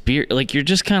experience. Like, you're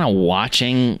just kind of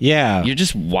watching. Yeah. You're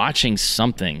just watching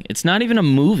something. It's not even a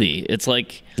movie. It's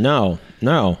like. No.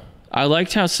 I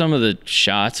liked how some of the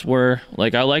shots were.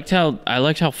 Like, I liked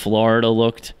how Florida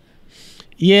looked.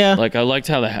 Yeah. Like, I liked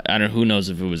how I don't know, who knows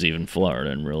if it was even Florida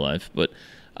in real life, but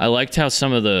I liked how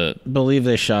some of the... I believe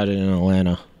they shot it in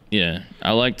Atlanta. Yeah.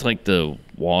 I liked, like, the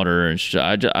water and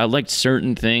I liked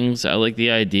certain things. I like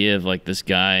the idea of, like, this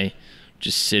guy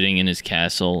just sitting in his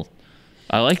castle.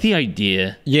 I like the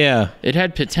idea. Yeah. It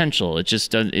had potential. It just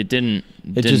doesn't... It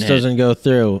just doesn't go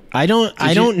through. I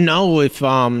don't know if...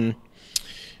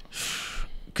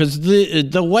 Because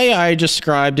the way I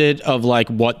described it of like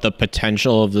what the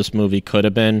potential of this movie could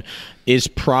have been is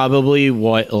probably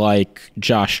what like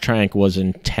Josh Trank was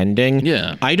intending.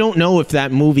 Yeah. I don't know if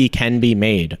that movie can be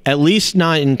made, at least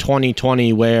not in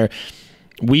 2020 where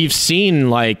we've seen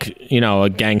like, you know, a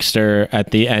gangster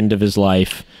at the end of his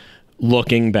life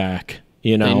looking back.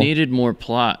 You know, they needed more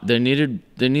plot. They needed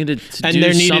to and do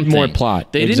there needed something. more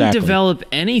plot. They didn't develop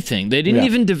anything. They didn't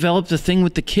even develop the thing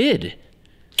with the kid.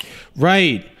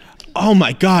 Right. Oh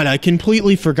my God, I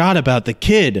completely forgot about the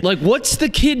kid. Like, what's the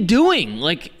kid doing?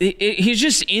 Like, he's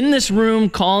just in this room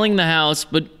calling the house,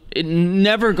 but it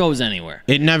never goes anywhere.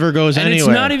 It never goes anywhere. And it's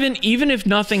not even if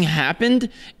nothing happened,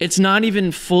 it's not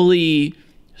even fully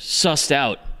sussed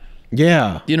out.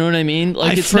 Yeah. You know what I mean?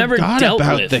 Like, it's never dealt with.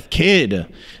 I forgot about the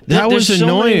kid. That was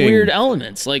annoying. So many weird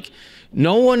elements. Like,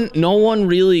 no one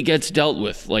really gets dealt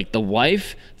with. Like, the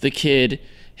wife, the kid,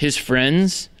 his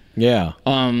friends... Yeah.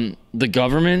 The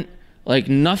government, like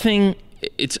nothing.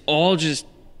 It's all just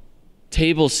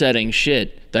table setting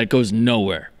shit that goes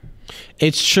nowhere.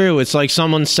 It's true. It's like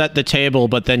someone set the table,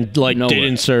 but then like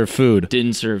didn't serve food.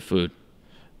 Didn't serve food.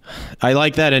 I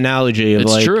like that analogy. Of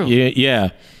it's like, true.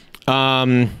 Yeah.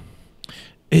 I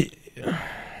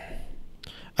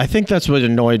think that's what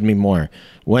annoyed me more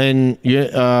when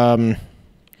you know,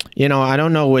 I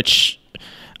don't know which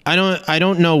I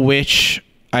don't know which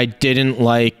I didn't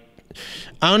like.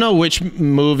 I don't know which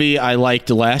movie I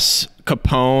liked less,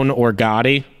 Capone or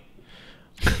Gotti.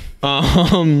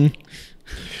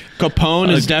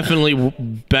 Capone is definitely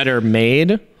better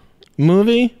made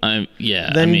movie.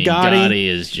 Gotti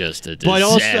is just a disaster. But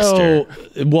also,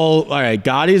 well, all right,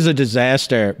 Gotti's a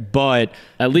disaster, but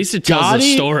at least it tells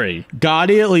a story.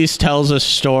 Gotti at least tells a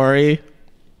story.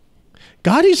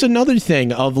 Gotti's another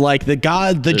thing of like the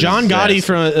John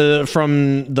Gotti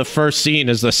from the first scene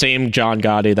is the same John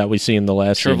Gotti that we see in the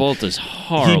last scene. Travolta's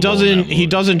horrible. He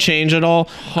doesn't change at all.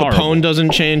 Horrible. Capone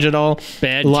doesn't change at all.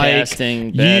 Bad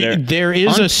casting. There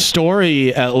is a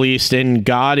story at least in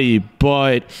Gotti,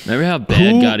 but remember how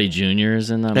bad Gotti Jr.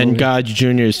 is in that movie? And Gotti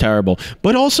Jr. is terrible.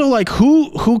 But also like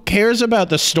who cares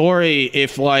about the story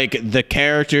if like the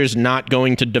character's not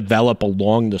going to develop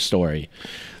along the story?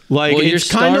 Like, well, it's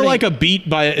kind of like a beat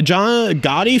by... John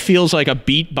Gotti feels like a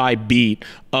beat by beat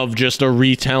of just a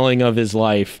retelling of his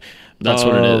life. That's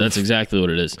what it is. That's exactly what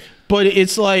it is. But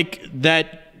it's like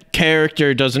that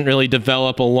character doesn't really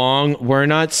develop along. We're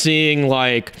not seeing,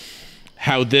 like,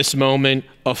 how this moment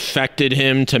affected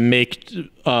him to make...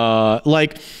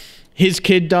 like, his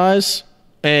kid does,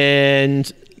 and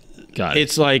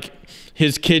it's like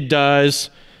his kid does,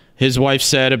 his wife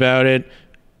said about it,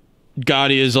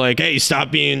 Gotti is like, hey,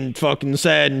 stop being fucking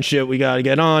sad and shit. We got to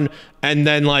get on. And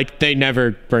then, like, they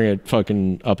never bring it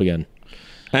fucking up again.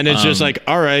 And it's just like,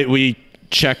 all right, we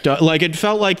checked up. Like, it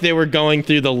felt like they were going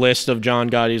through the list of John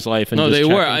Gotti's life. And no, they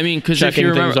were. I mean, because if you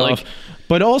remember, like...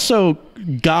 But also,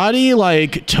 Gotti,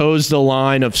 like, toes the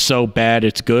line of so bad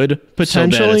it's good,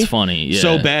 potentially. So bad it's funny, yeah.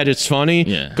 So bad it's funny.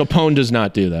 Yeah. Capone does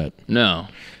not do that. No.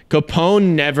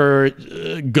 Capone never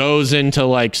goes into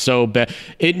like so bad.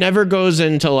 It never goes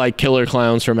into like Killer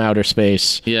Clowns from Outer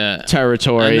Space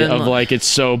territory then, of like it's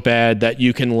so bad that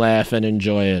you can laugh and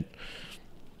enjoy it.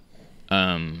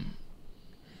 The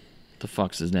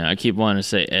fuck's his name? I keep wanting to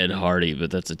say Ed Hardy,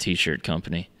 but that's a t-shirt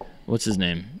company. What's his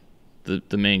name?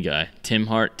 The main guy, Tom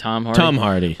Hardy. Tom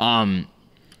Hardy.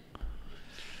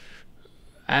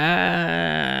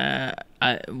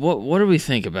 What do we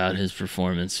think about his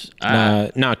performance?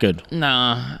 Not good.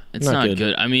 Nah, it's not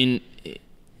good. I mean,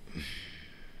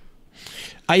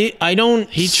 I don't.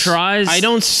 He tries. I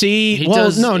don't see. He well,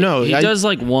 does. No. He does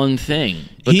like one thing,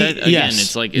 but that, again,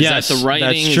 it's like, is that the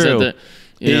writing? That's true. Is that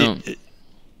the, you know?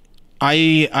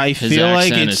 I feel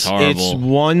like it's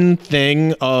one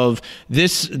thing of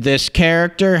this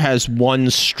character has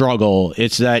one struggle.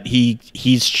 It's that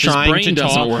he's trying to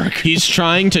talk. He's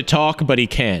trying to talk, but he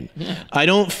can't. Yeah. I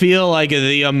don't feel like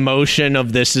the emotion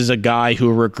of this is a guy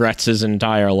who regrets his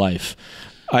entire life.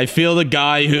 I feel the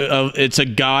guy it's a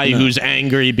guy who's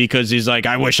angry because he's like,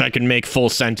 I wish I could make full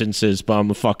sentences, but I'm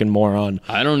a fucking moron.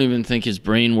 I don't even think his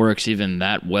brain works even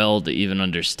that well to even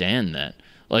understand that.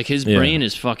 Like, his brain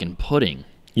is fucking pudding.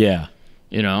 Yeah.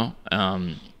 You know?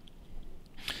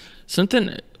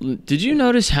 Did you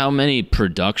notice how many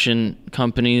production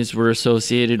companies were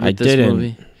associated with this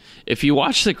movie? If you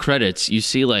watch the credits, you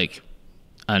see, like,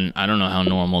 and I don't know how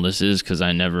normal this is because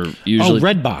I never usually... Oh,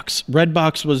 Redbox.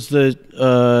 Redbox was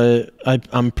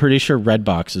I'm pretty sure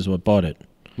Redbox is what bought it.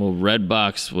 Well,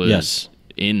 Redbox was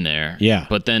in there. Yeah.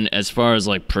 But then as far as,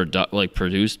 like,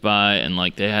 produced by, and,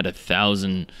 like, they had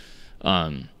 1,000...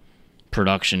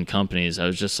 production companies, I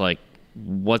was just like,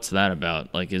 what's that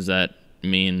about? Like, does that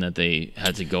mean that they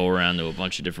had to go around to a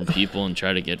bunch of different people and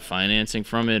try to get financing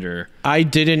from it? Or I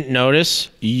didn't notice.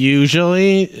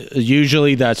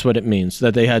 Usually that's what it means,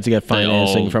 that they had to get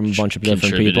financing from a bunch of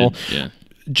different people. Yeah.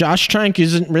 Josh Trank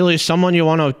isn't really someone you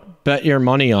want to bet your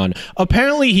money on.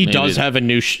 Apparently he does have a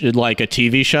new like a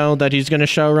TV show that he's going to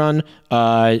show run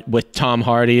with Tom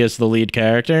Hardy as the lead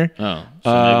character. Oh,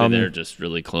 so maybe they're just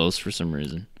really close for some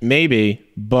reason. Maybe,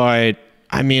 but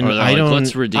I mean, I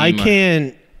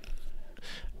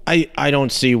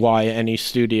don't see why any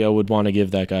studio would want to give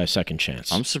that guy a second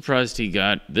chance. I'm surprised he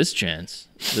got this chance.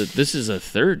 This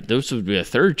would be a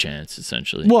third chance,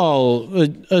 essentially. Well,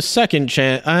 a second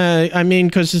chance. I mean,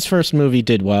 because his first movie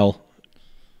did well.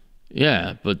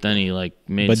 Yeah, but then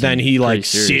he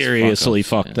seriously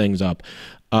fucked things up.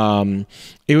 In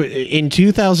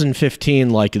 2015,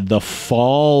 like the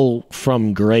fall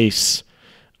from grace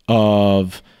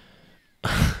of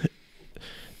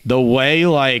the way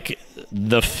like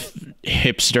the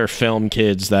hipster film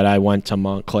kids that I went to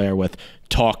Montclair with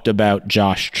talked about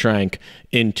Josh Trank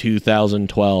in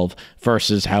 2012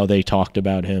 versus how they talked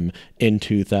about him in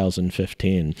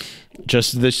 2015.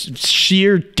 Just this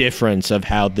sheer difference of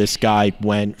how this guy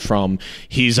went from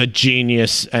he's a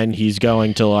genius and he's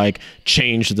going to like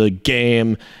change the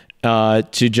game to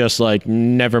just like,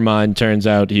 never mind, turns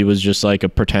out he was just like a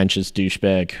pretentious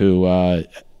douchebag who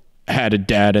had a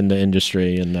dad in the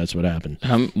industry, and that's what happened.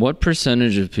 What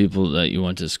percentage of people that you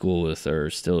went to school with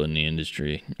are still in the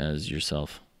industry as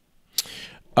yourself?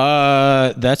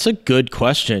 That's a good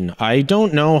question. I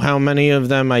don't know how many of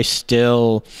them I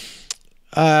still...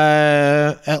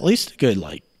 at least a good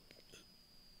like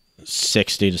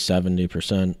 60 to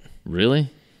 70%. Really?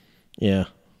 Yeah.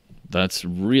 That's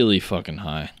really fucking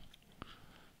high.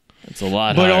 It's a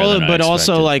lot higher than I expected. But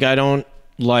also, like, I don't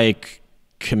like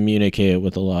communicate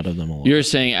with a lot of them a lot. You're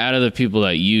saying out of the people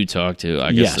that you talk to,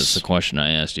 I guess that's the question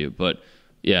I asked you. But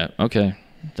yeah, okay.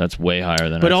 That's way higher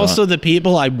than I thought. But also the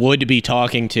people I would be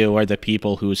talking to are the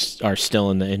people who are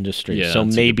still in the industry. Yeah, so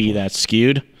maybe that's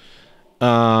skewed.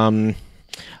 I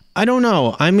don't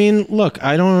know. I mean, the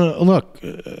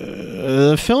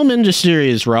film industry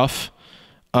is rough.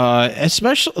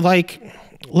 Especially like,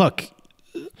 look,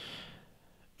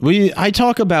 I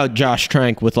talk about Josh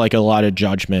Trank with like a lot of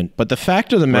judgment, but the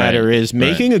fact of the matter is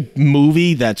making a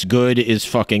movie that's good is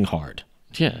fucking hard.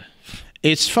 Yeah.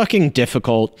 It's fucking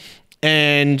difficult.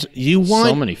 And you want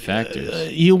so many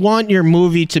factors. You want your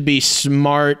movie to be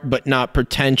smart but not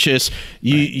pretentious.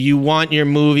 You want your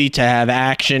movie to have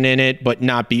action in it but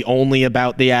not be only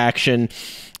about the action.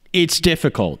 It's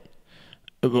difficult.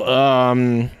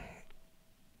 And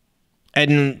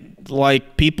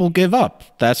like people give up.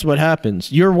 That's what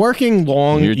happens. You're working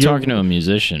long. You're talking to a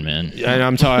musician, man. And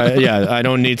I'm talking. Yeah, I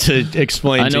don't need to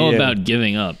explain. I know about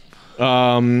giving up.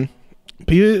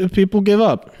 People give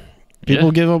up.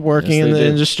 People give up working in the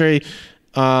industry.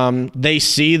 They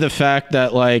see the fact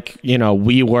that, like, you know,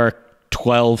 we work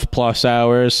 12 plus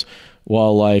hours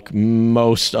while like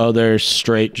most other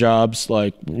straight jobs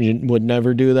like would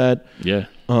never do that. Yeah.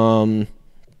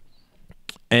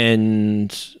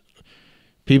 And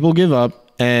people give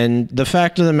up. And the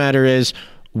fact of the matter is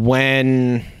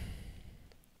when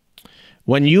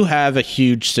you have a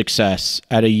huge success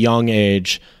at a young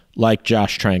age like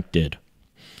Josh Trank did,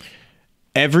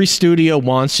 every studio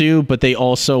wants you, but they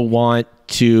also want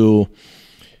you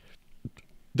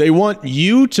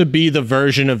to be the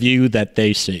version of you that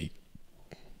they see.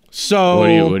 So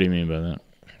what do you mean by that?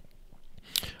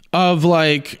 Of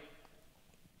like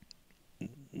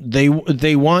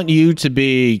they want you to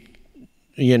be,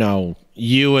 you know,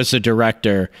 you as a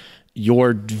director,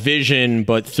 your vision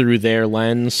but through their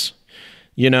lens,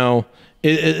 you know.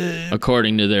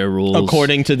 according to their rules.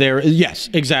 According to their, yes,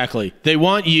 exactly. They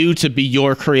want you to be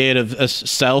your creative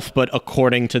self, but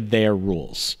according to their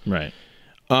rules. Right.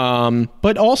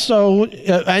 But also,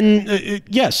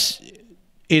 yes,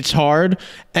 it's hard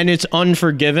and it's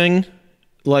unforgiving.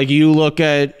 Like, you look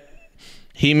at,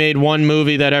 he made one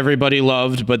movie that everybody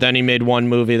loved, but then he made one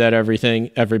movie that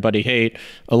everybody hate.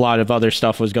 A lot of other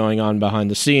stuff was going on behind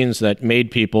the scenes that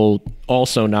made people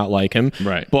also not like him.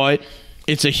 Right. But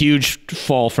it's a huge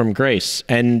fall from grace.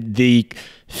 And the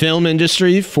film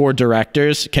industry for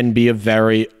directors can be a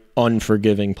very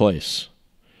unforgiving place.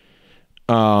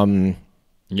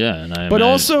 Yeah, but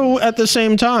also at the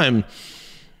same time,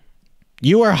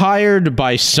 you are hired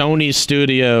by Sony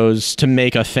Studios to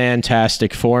make a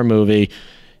Fantastic Four movie.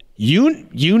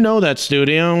 You know that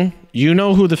studio. You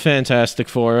know who the Fantastic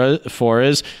Four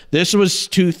is. This was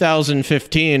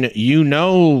 2015. You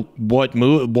know what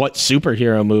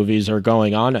superhero movies are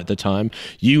going on at the time.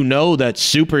 You know that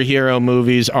superhero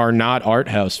movies are not art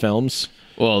house films.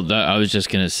 Well, I was just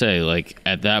gonna say, like,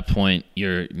 at that point,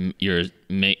 you're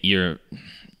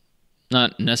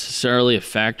not necessarily a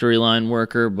factory line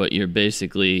worker, but you're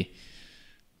basically,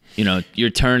 you're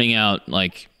turning out,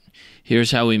 like,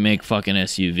 here's how we make fucking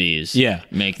SUVs. Yeah.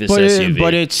 Make this SUV.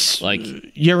 But it's like,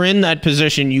 you're in that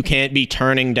position. You can't be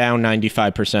turning down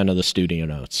 95% of the studio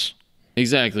notes.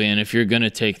 Exactly. And if you're going to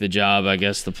take the job, I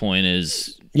guess the point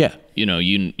is, yeah,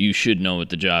 you should know what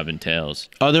the job entails.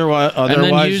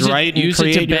 Otherwise, write and use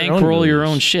create it to bankroll your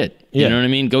own shit. Yeah. You know what I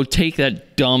mean? Go take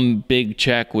that dumb big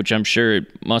check, which I'm sure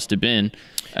it must have been,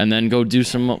 and then go do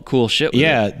some cool shit with it.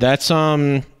 Yeah,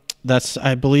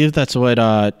 I believe that's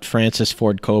what Francis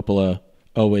Ford Coppola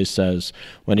always says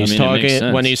when he's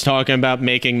talking about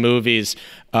making movies.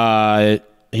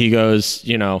 He goes,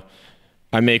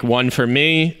 I make one for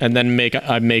me, and then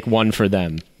I make one for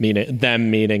them,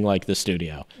 meaning like the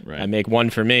studio. Right. I make one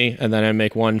for me, and then I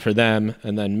make one for them,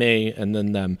 and then me, and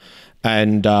then them.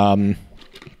 And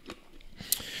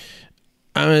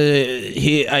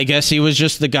I guess he was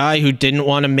just the guy who didn't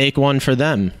want to make one for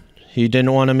them. He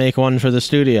didn't want to make one for the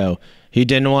studio. He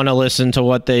didn't want to listen to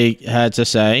what they had to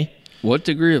say. What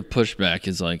degree of pushback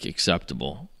is, like,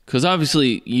 acceptable? Because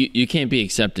obviously you can't be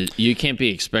accepted. You can't be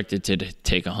expected to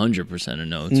take 100% of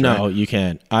notes. No, right? You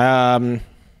can't. I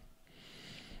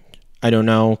don't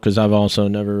know, because I've also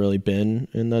never really been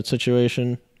in that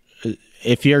situation.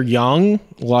 If you're young,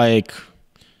 like,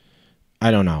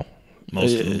 I don't know.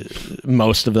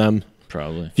 Most of them.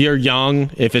 Probably. If you're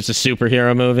young, if it's a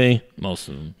superhero movie, most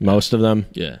of them. Most of them.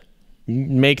 Yeah.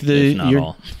 Make if not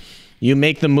all. You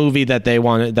make the movie that they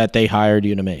wanted, that they hired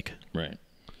you to make. Right.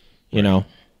 You know,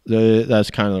 that's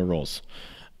kind of the rules.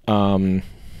 But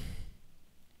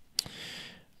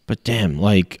damn,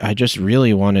 like, I just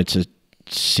really wanted to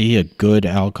see a good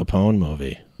Al Capone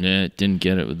movie. Yeah, didn't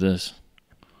get it with this.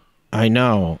 I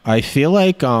know. I feel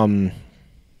like,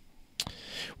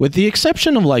 with the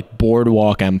exception of, like,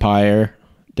 Boardwalk Empire,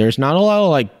 there's not a lot of,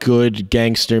 like, good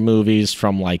gangster movies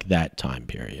from, like, that time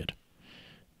period.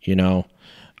 You know?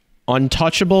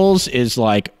 Untouchables is,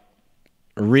 like,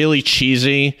 really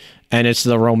cheesy, and it's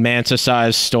the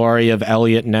romanticized story of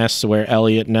Elliot Ness, where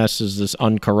Elliot Ness is this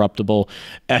uncorruptible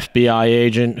FBI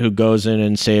agent who goes in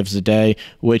and saves the day,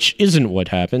 which isn't what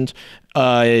happened.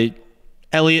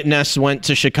 Elliot Ness went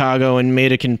to Chicago and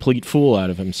made a complete fool out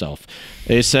of himself.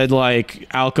 They said, like,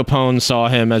 Al Capone saw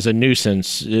him as a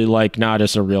nuisance, like, not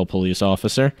as a real police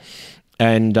officer.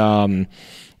 And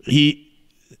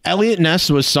Elliot Ness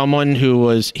was someone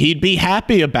he'd be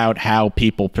happy about how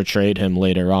people portrayed him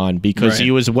later on, because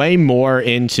he was way more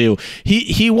into,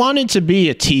 he wanted to be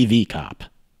a TV cop.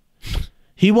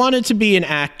 He wanted to be an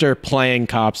actor playing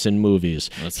cops in movies.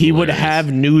 He would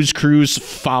have news crews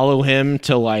follow him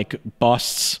to, like,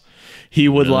 busts. He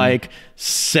would that's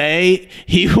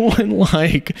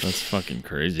fucking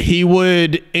crazy. He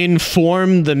would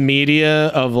inform the media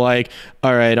of, like,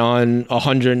 all right, on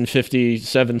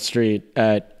 157th Street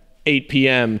at 8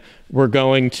 p.m. we're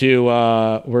going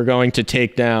to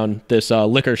take down this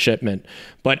liquor shipment.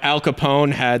 But Al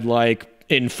Capone had, like,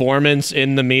 informants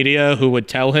in the media who would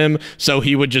tell him, so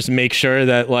he would just make sure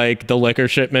that, like, the liquor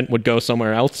shipment would go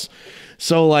somewhere else.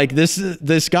 So, like,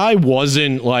 this guy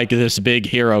wasn't, like, this big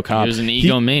hero cop. He was an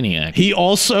egomaniac. He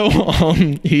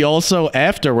also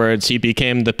afterwards he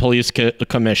became the police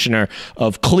commissioner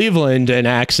of Cleveland and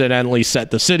accidentally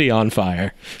set the city on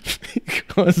fire.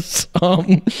 Because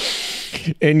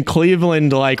in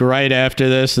Cleveland, like, right after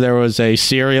this, there was a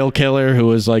serial killer who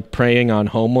was, like, preying on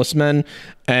homeless men,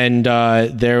 And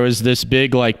there was this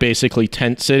big, like, basically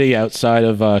tent city outside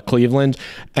of Cleveland.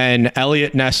 And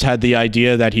Elliot Ness had the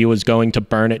idea that he was going to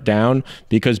burn it down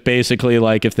because basically,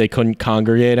 like, if they couldn't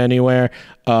congregate anywhere,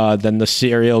 then the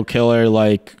serial killer,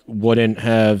 like, wouldn't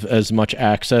have as much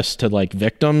access to, like,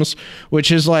 victims,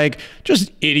 which is, like,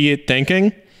 just idiot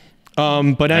thinking.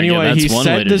 But anyway, he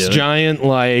set this giant,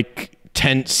 like,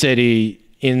 tent city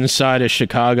inside of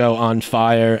Chicago on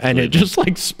fire, and it just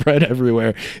like spread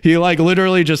everywhere. He like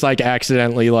literally just like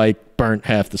accidentally like burnt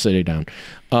half the city down.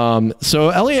 So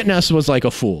Elliot Ness was like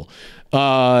a fool.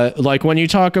 Like when you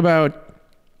talk about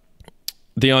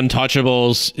the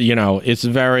Untouchables, you know, it's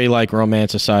a very like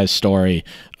romanticized story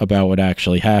about what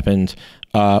actually happened.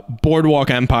 Boardwalk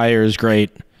Empire is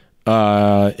great.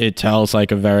 It tells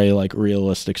like a very like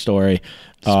realistic story.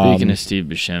 Speaking of Steve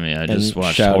Buscemi, I just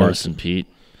watched Horace and Pete.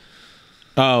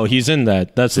 Oh, he's in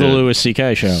that. That's the Louis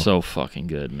C.K. show. So fucking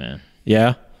good, man.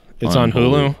 Yeah? It's on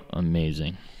Hulu?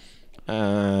 Amazing.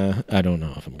 I don't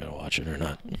know if I'm going to watch it or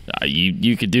not.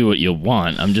 You could do what you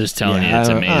want. I'm just telling you, it's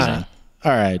amazing.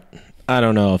 All right. I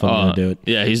don't know if I'm going to do it.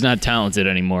 Yeah, he's not talented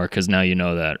anymore because now you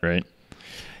know that, right?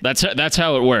 That's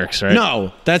how it works, right?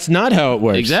 No, that's not how it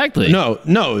works. Exactly.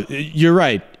 No, you're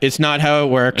right. It's not how it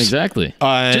works. Exactly.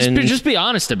 Just be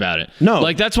honest about it. No,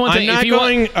 like that's one thing.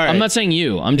 I'm not saying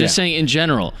you. I'm just saying in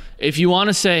general. If you want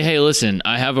to say, hey, listen,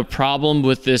 I have a problem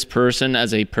with this person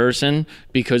as a person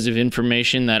because of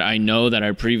information that I know that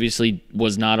I previously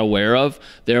was not aware of,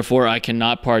 therefore I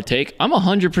cannot partake. I'm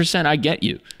 100%. I get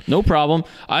you. No problem.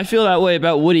 I feel that way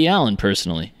about Woody Allen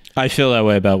personally. I feel that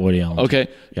way about Woody Allen. Okay,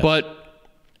 yes. But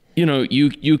you know,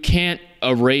 you can't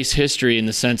erase history in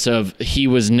the sense of he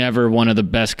was never one of the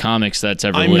best comics that's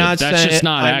ever lived. That's just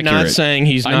not accurate. I'm not saying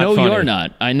he's not funny.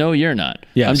 I know you're not.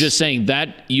 Yes. I'm just saying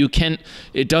that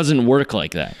it doesn't work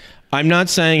like that. I'm not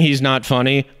saying he's not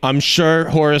funny. I'm sure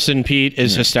Horace and Pete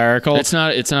is hysterical. It's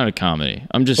not a comedy.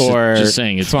 I'm just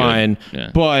saying it's fine. Good.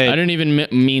 Yeah. But I didn't even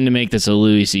mean to make this a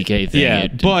Louis C.K. thing. Yeah,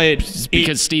 but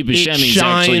because Steve Buscemi is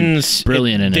actually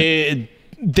brilliant in it.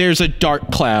 There's a dark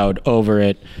cloud over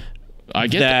it. I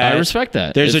get that. I respect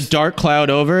that. There's a dark cloud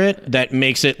over it that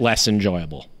makes it less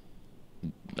enjoyable.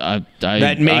 I don't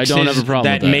have a problem with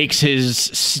that. That makes his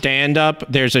stand-up,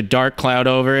 there's a dark cloud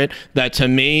over it that, to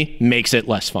me, makes it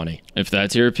less funny. If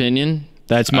that's your opinion,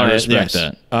 that's my I respect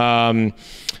that.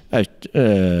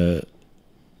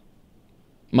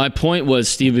 My point was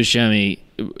Steve Buscemi...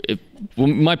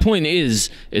 my point is,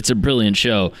 it's a brilliant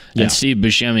show, and Steve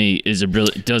Buscemi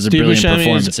does a brilliant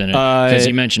performance in it. Because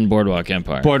he mentioned Boardwalk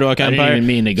Empire. I didn't even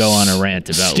mean to go on a rant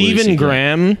about Stephen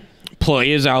Graham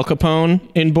plays Al Capone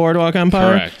in Boardwalk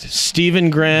Empire. Correct.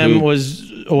 Stephen Graham was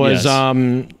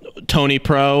Tony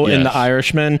Pro in The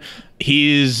Irishman.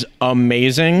 He's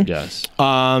amazing. Yes.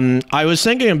 I was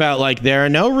thinking about like there are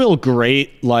no real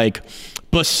great like.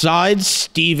 Besides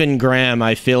Stephen Graham,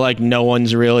 I feel like no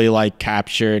one's really like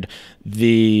captured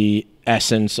the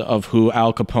essence of who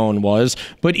Al Capone was.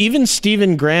 But even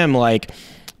Stephen Graham, like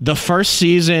the first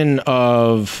season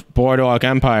of Boardwalk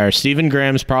Empire, Stephen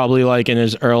Graham's probably like in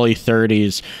his early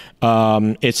 30s.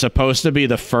 It's supposed to be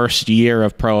the first year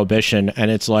of Prohibition,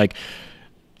 and it's like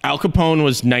Al Capone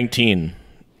was 19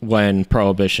 when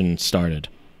Prohibition started.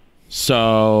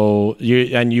 So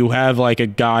you have like a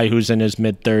guy who's in his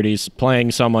mid-30s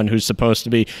playing someone who's supposed to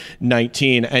be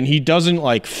 19, and he doesn't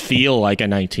like feel like a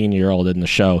 19-year-old in the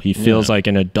show. He feels like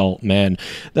an adult man.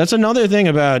 That's another thing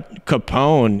about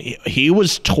Capone. He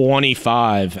was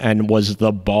 25 and was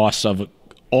the boss of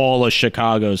all of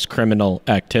Chicago's criminal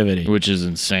activity, which is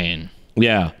insane.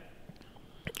 Yeah.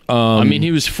 I mean,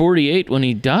 he was 48 when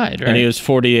he died, right? And he was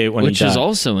 48 when he died. Which is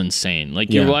also insane. Like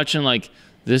you're watching like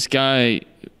this guy,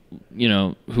 you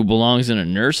know, who belongs in a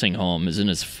nursing home is in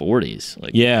his 40s.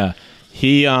 Like, yeah,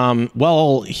 he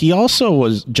he also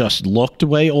was just looked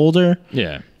way older.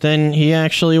 Than he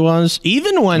actually was.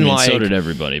 Even when so did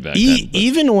everybody back then.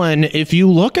 Even when, if you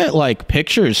look at like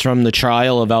pictures from the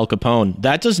trial of Al Capone,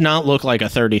 that does not look like a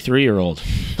 33-year-old.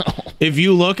 No. If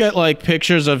you look at like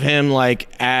pictures of him like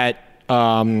at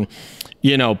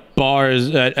you know,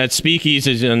 bars at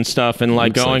speakeasies and stuff, and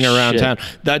like going around town.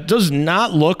 That does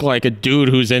not look like a dude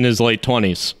who's in his late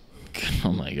 20s.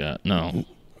 Oh my god, no.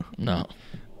 Looks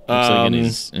like in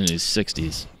his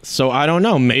 60s. So I don't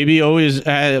know.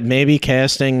 Maybe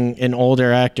casting an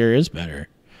older actor is better,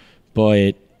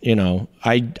 but you know,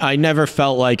 I never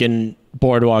felt like in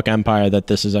Boardwalk Empire that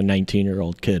this is a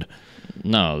 19-year-old kid.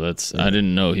 No, I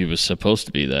didn't know he was supposed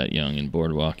to be that young in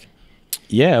Boardwalk.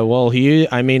 Yeah, well,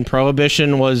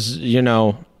 Prohibition was, you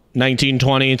know,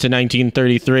 1920 to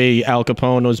 1933. Al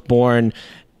Capone was born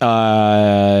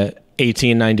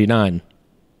 1899.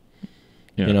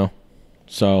 You know,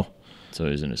 So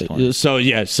he's in his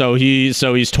 20s.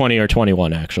 So he's 20 or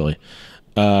 21 actually.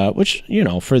 Which, you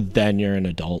know, for then you're an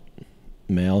adult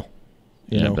male.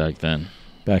 You know? Back then.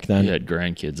 You had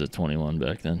grandkids at 21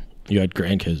 back then. You had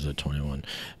grandkids at 21.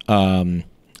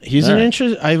 He's an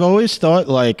interest. I've always thought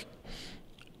like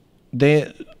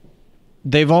they've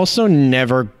also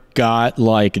never got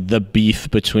like the beef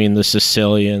between the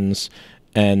Sicilians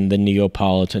and the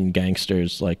Neapolitan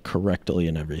gangsters like correctly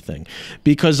and everything,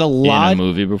 because a lot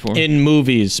in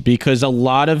movies, because a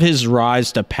lot of his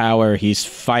rise to power, he's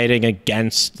fighting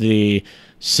against the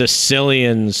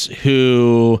Sicilians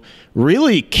who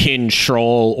really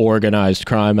control organized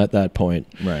crime at that point.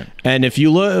 Right. And if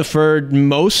you look for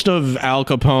most of Al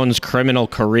Capone's criminal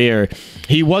career,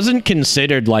 he wasn't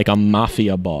considered like a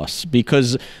mafia boss,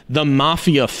 because the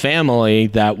mafia family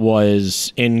that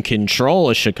was in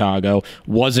control of Chicago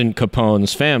wasn't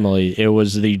Capone's family. It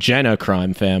was the Jenna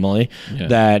crime family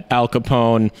that Al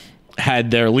Capone had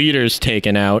their leaders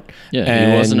taken out. Yeah,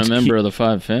 he wasn't a member of the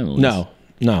Five Families.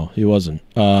 No, he wasn't.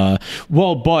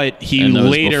 Well, but he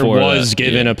later was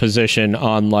given a position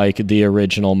on like the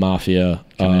original mafia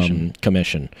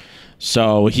commission.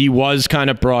 So he was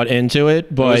kind of brought into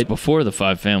it, but it was before the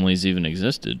Five Families even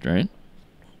existed, right?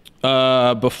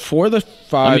 Before the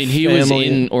Five. I mean, he was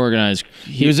in organized.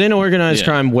 He was in organized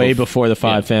crime way before the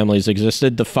Five Families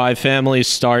existed. The Five Families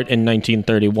start in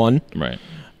 1931. Right.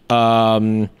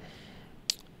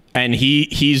 And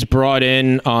he's brought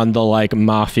in on the like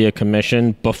mafia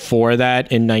commission. Before that,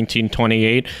 in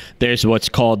 1928, there's what's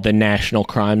called the National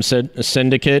Crime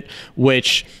Syndicate,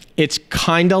 which it's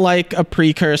kind of like a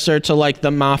precursor to like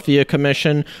the mafia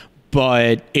commission,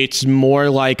 but it's more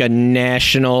like a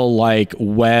national like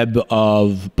web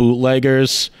of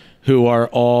bootleggers who are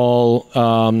all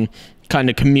kind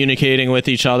of communicating with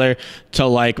each other to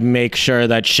like make sure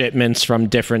that shipments from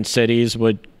different cities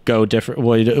would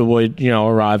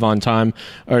arrive on time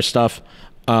or stuff.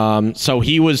 So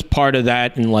he was part of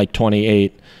that in like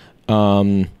 28.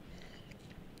 And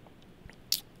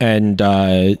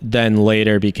then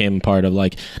later became part of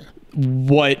like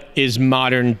what is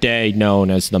modern day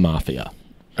known as the mafia.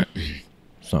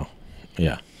 So,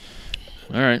 yeah.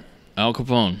 All right. Al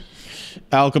Capone.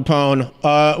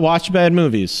 Watch bad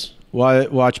movies.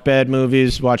 Watch bad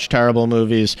movies, watch terrible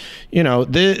movies. You know,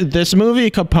 this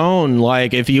movie Capone,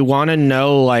 like if you want to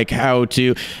know like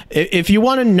if you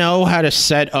want to know how to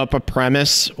set up a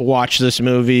premise, watch this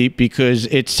movie, because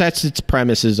it sets its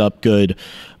premises up good,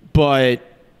 but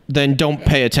then don't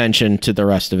pay attention to the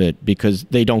rest of it because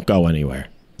they don't go anywhere.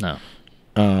 No.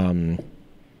 And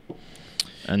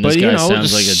this guy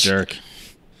sounds like a jerk.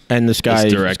 And this guy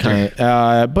is kind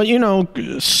of, but you know,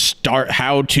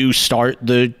 how to start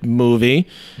the movie,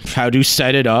 how to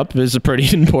set it up is a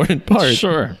pretty important part.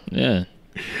 Sure, yeah.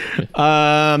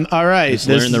 All right. Just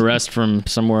learn the rest from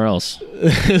somewhere else.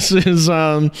 This is,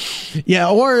 or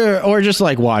just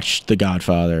like watch The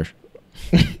Godfather.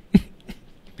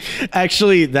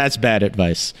 Actually, that's bad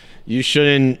advice. You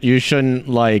shouldn't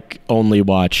like only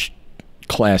watch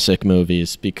classic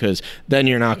movies, because then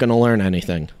you're not going to learn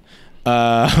anything.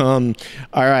 All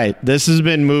right, this has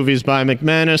been Movies by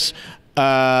McManus.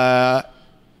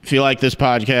 If you like this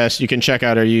podcast, you can check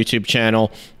out our YouTube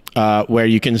channel, where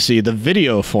you can see the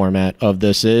video format of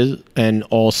this and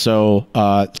also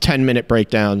 10-minute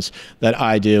breakdowns that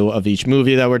I do of each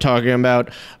movie that we're talking about.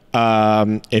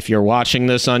 If you're watching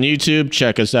this on YouTube,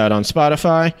 check us out on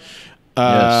Spotify.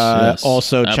 Yes.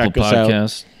 Also Apple check us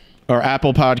Podcast. out, or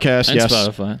Apple Podcast, and yes,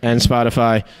 Spotify. And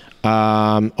Spotify.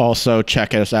 Also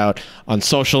check us out on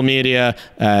social media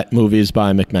at Movies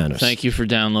by McManus. Thank you for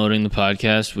downloading the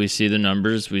podcast. We see the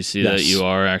numbers. We see that you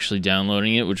are actually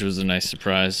downloading it, which was a nice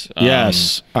surprise.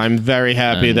 Yes, I'm very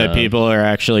happy that people are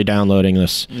actually downloading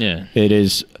this. Yeah. It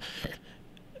is.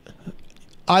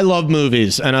 I love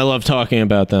movies and I love talking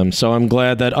about them, so I'm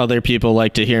glad that other people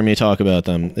like to hear me talk about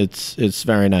them. It's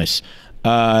very nice.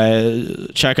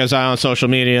 Check us out on social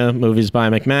media, Movies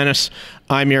by McManus.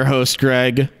 I'm your host,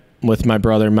 Greg, with my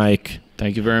brother, Mike.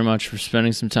 Thank you very much for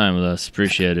spending some time with us.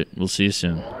 Appreciate it. We'll see you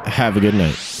soon. Have a good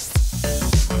night.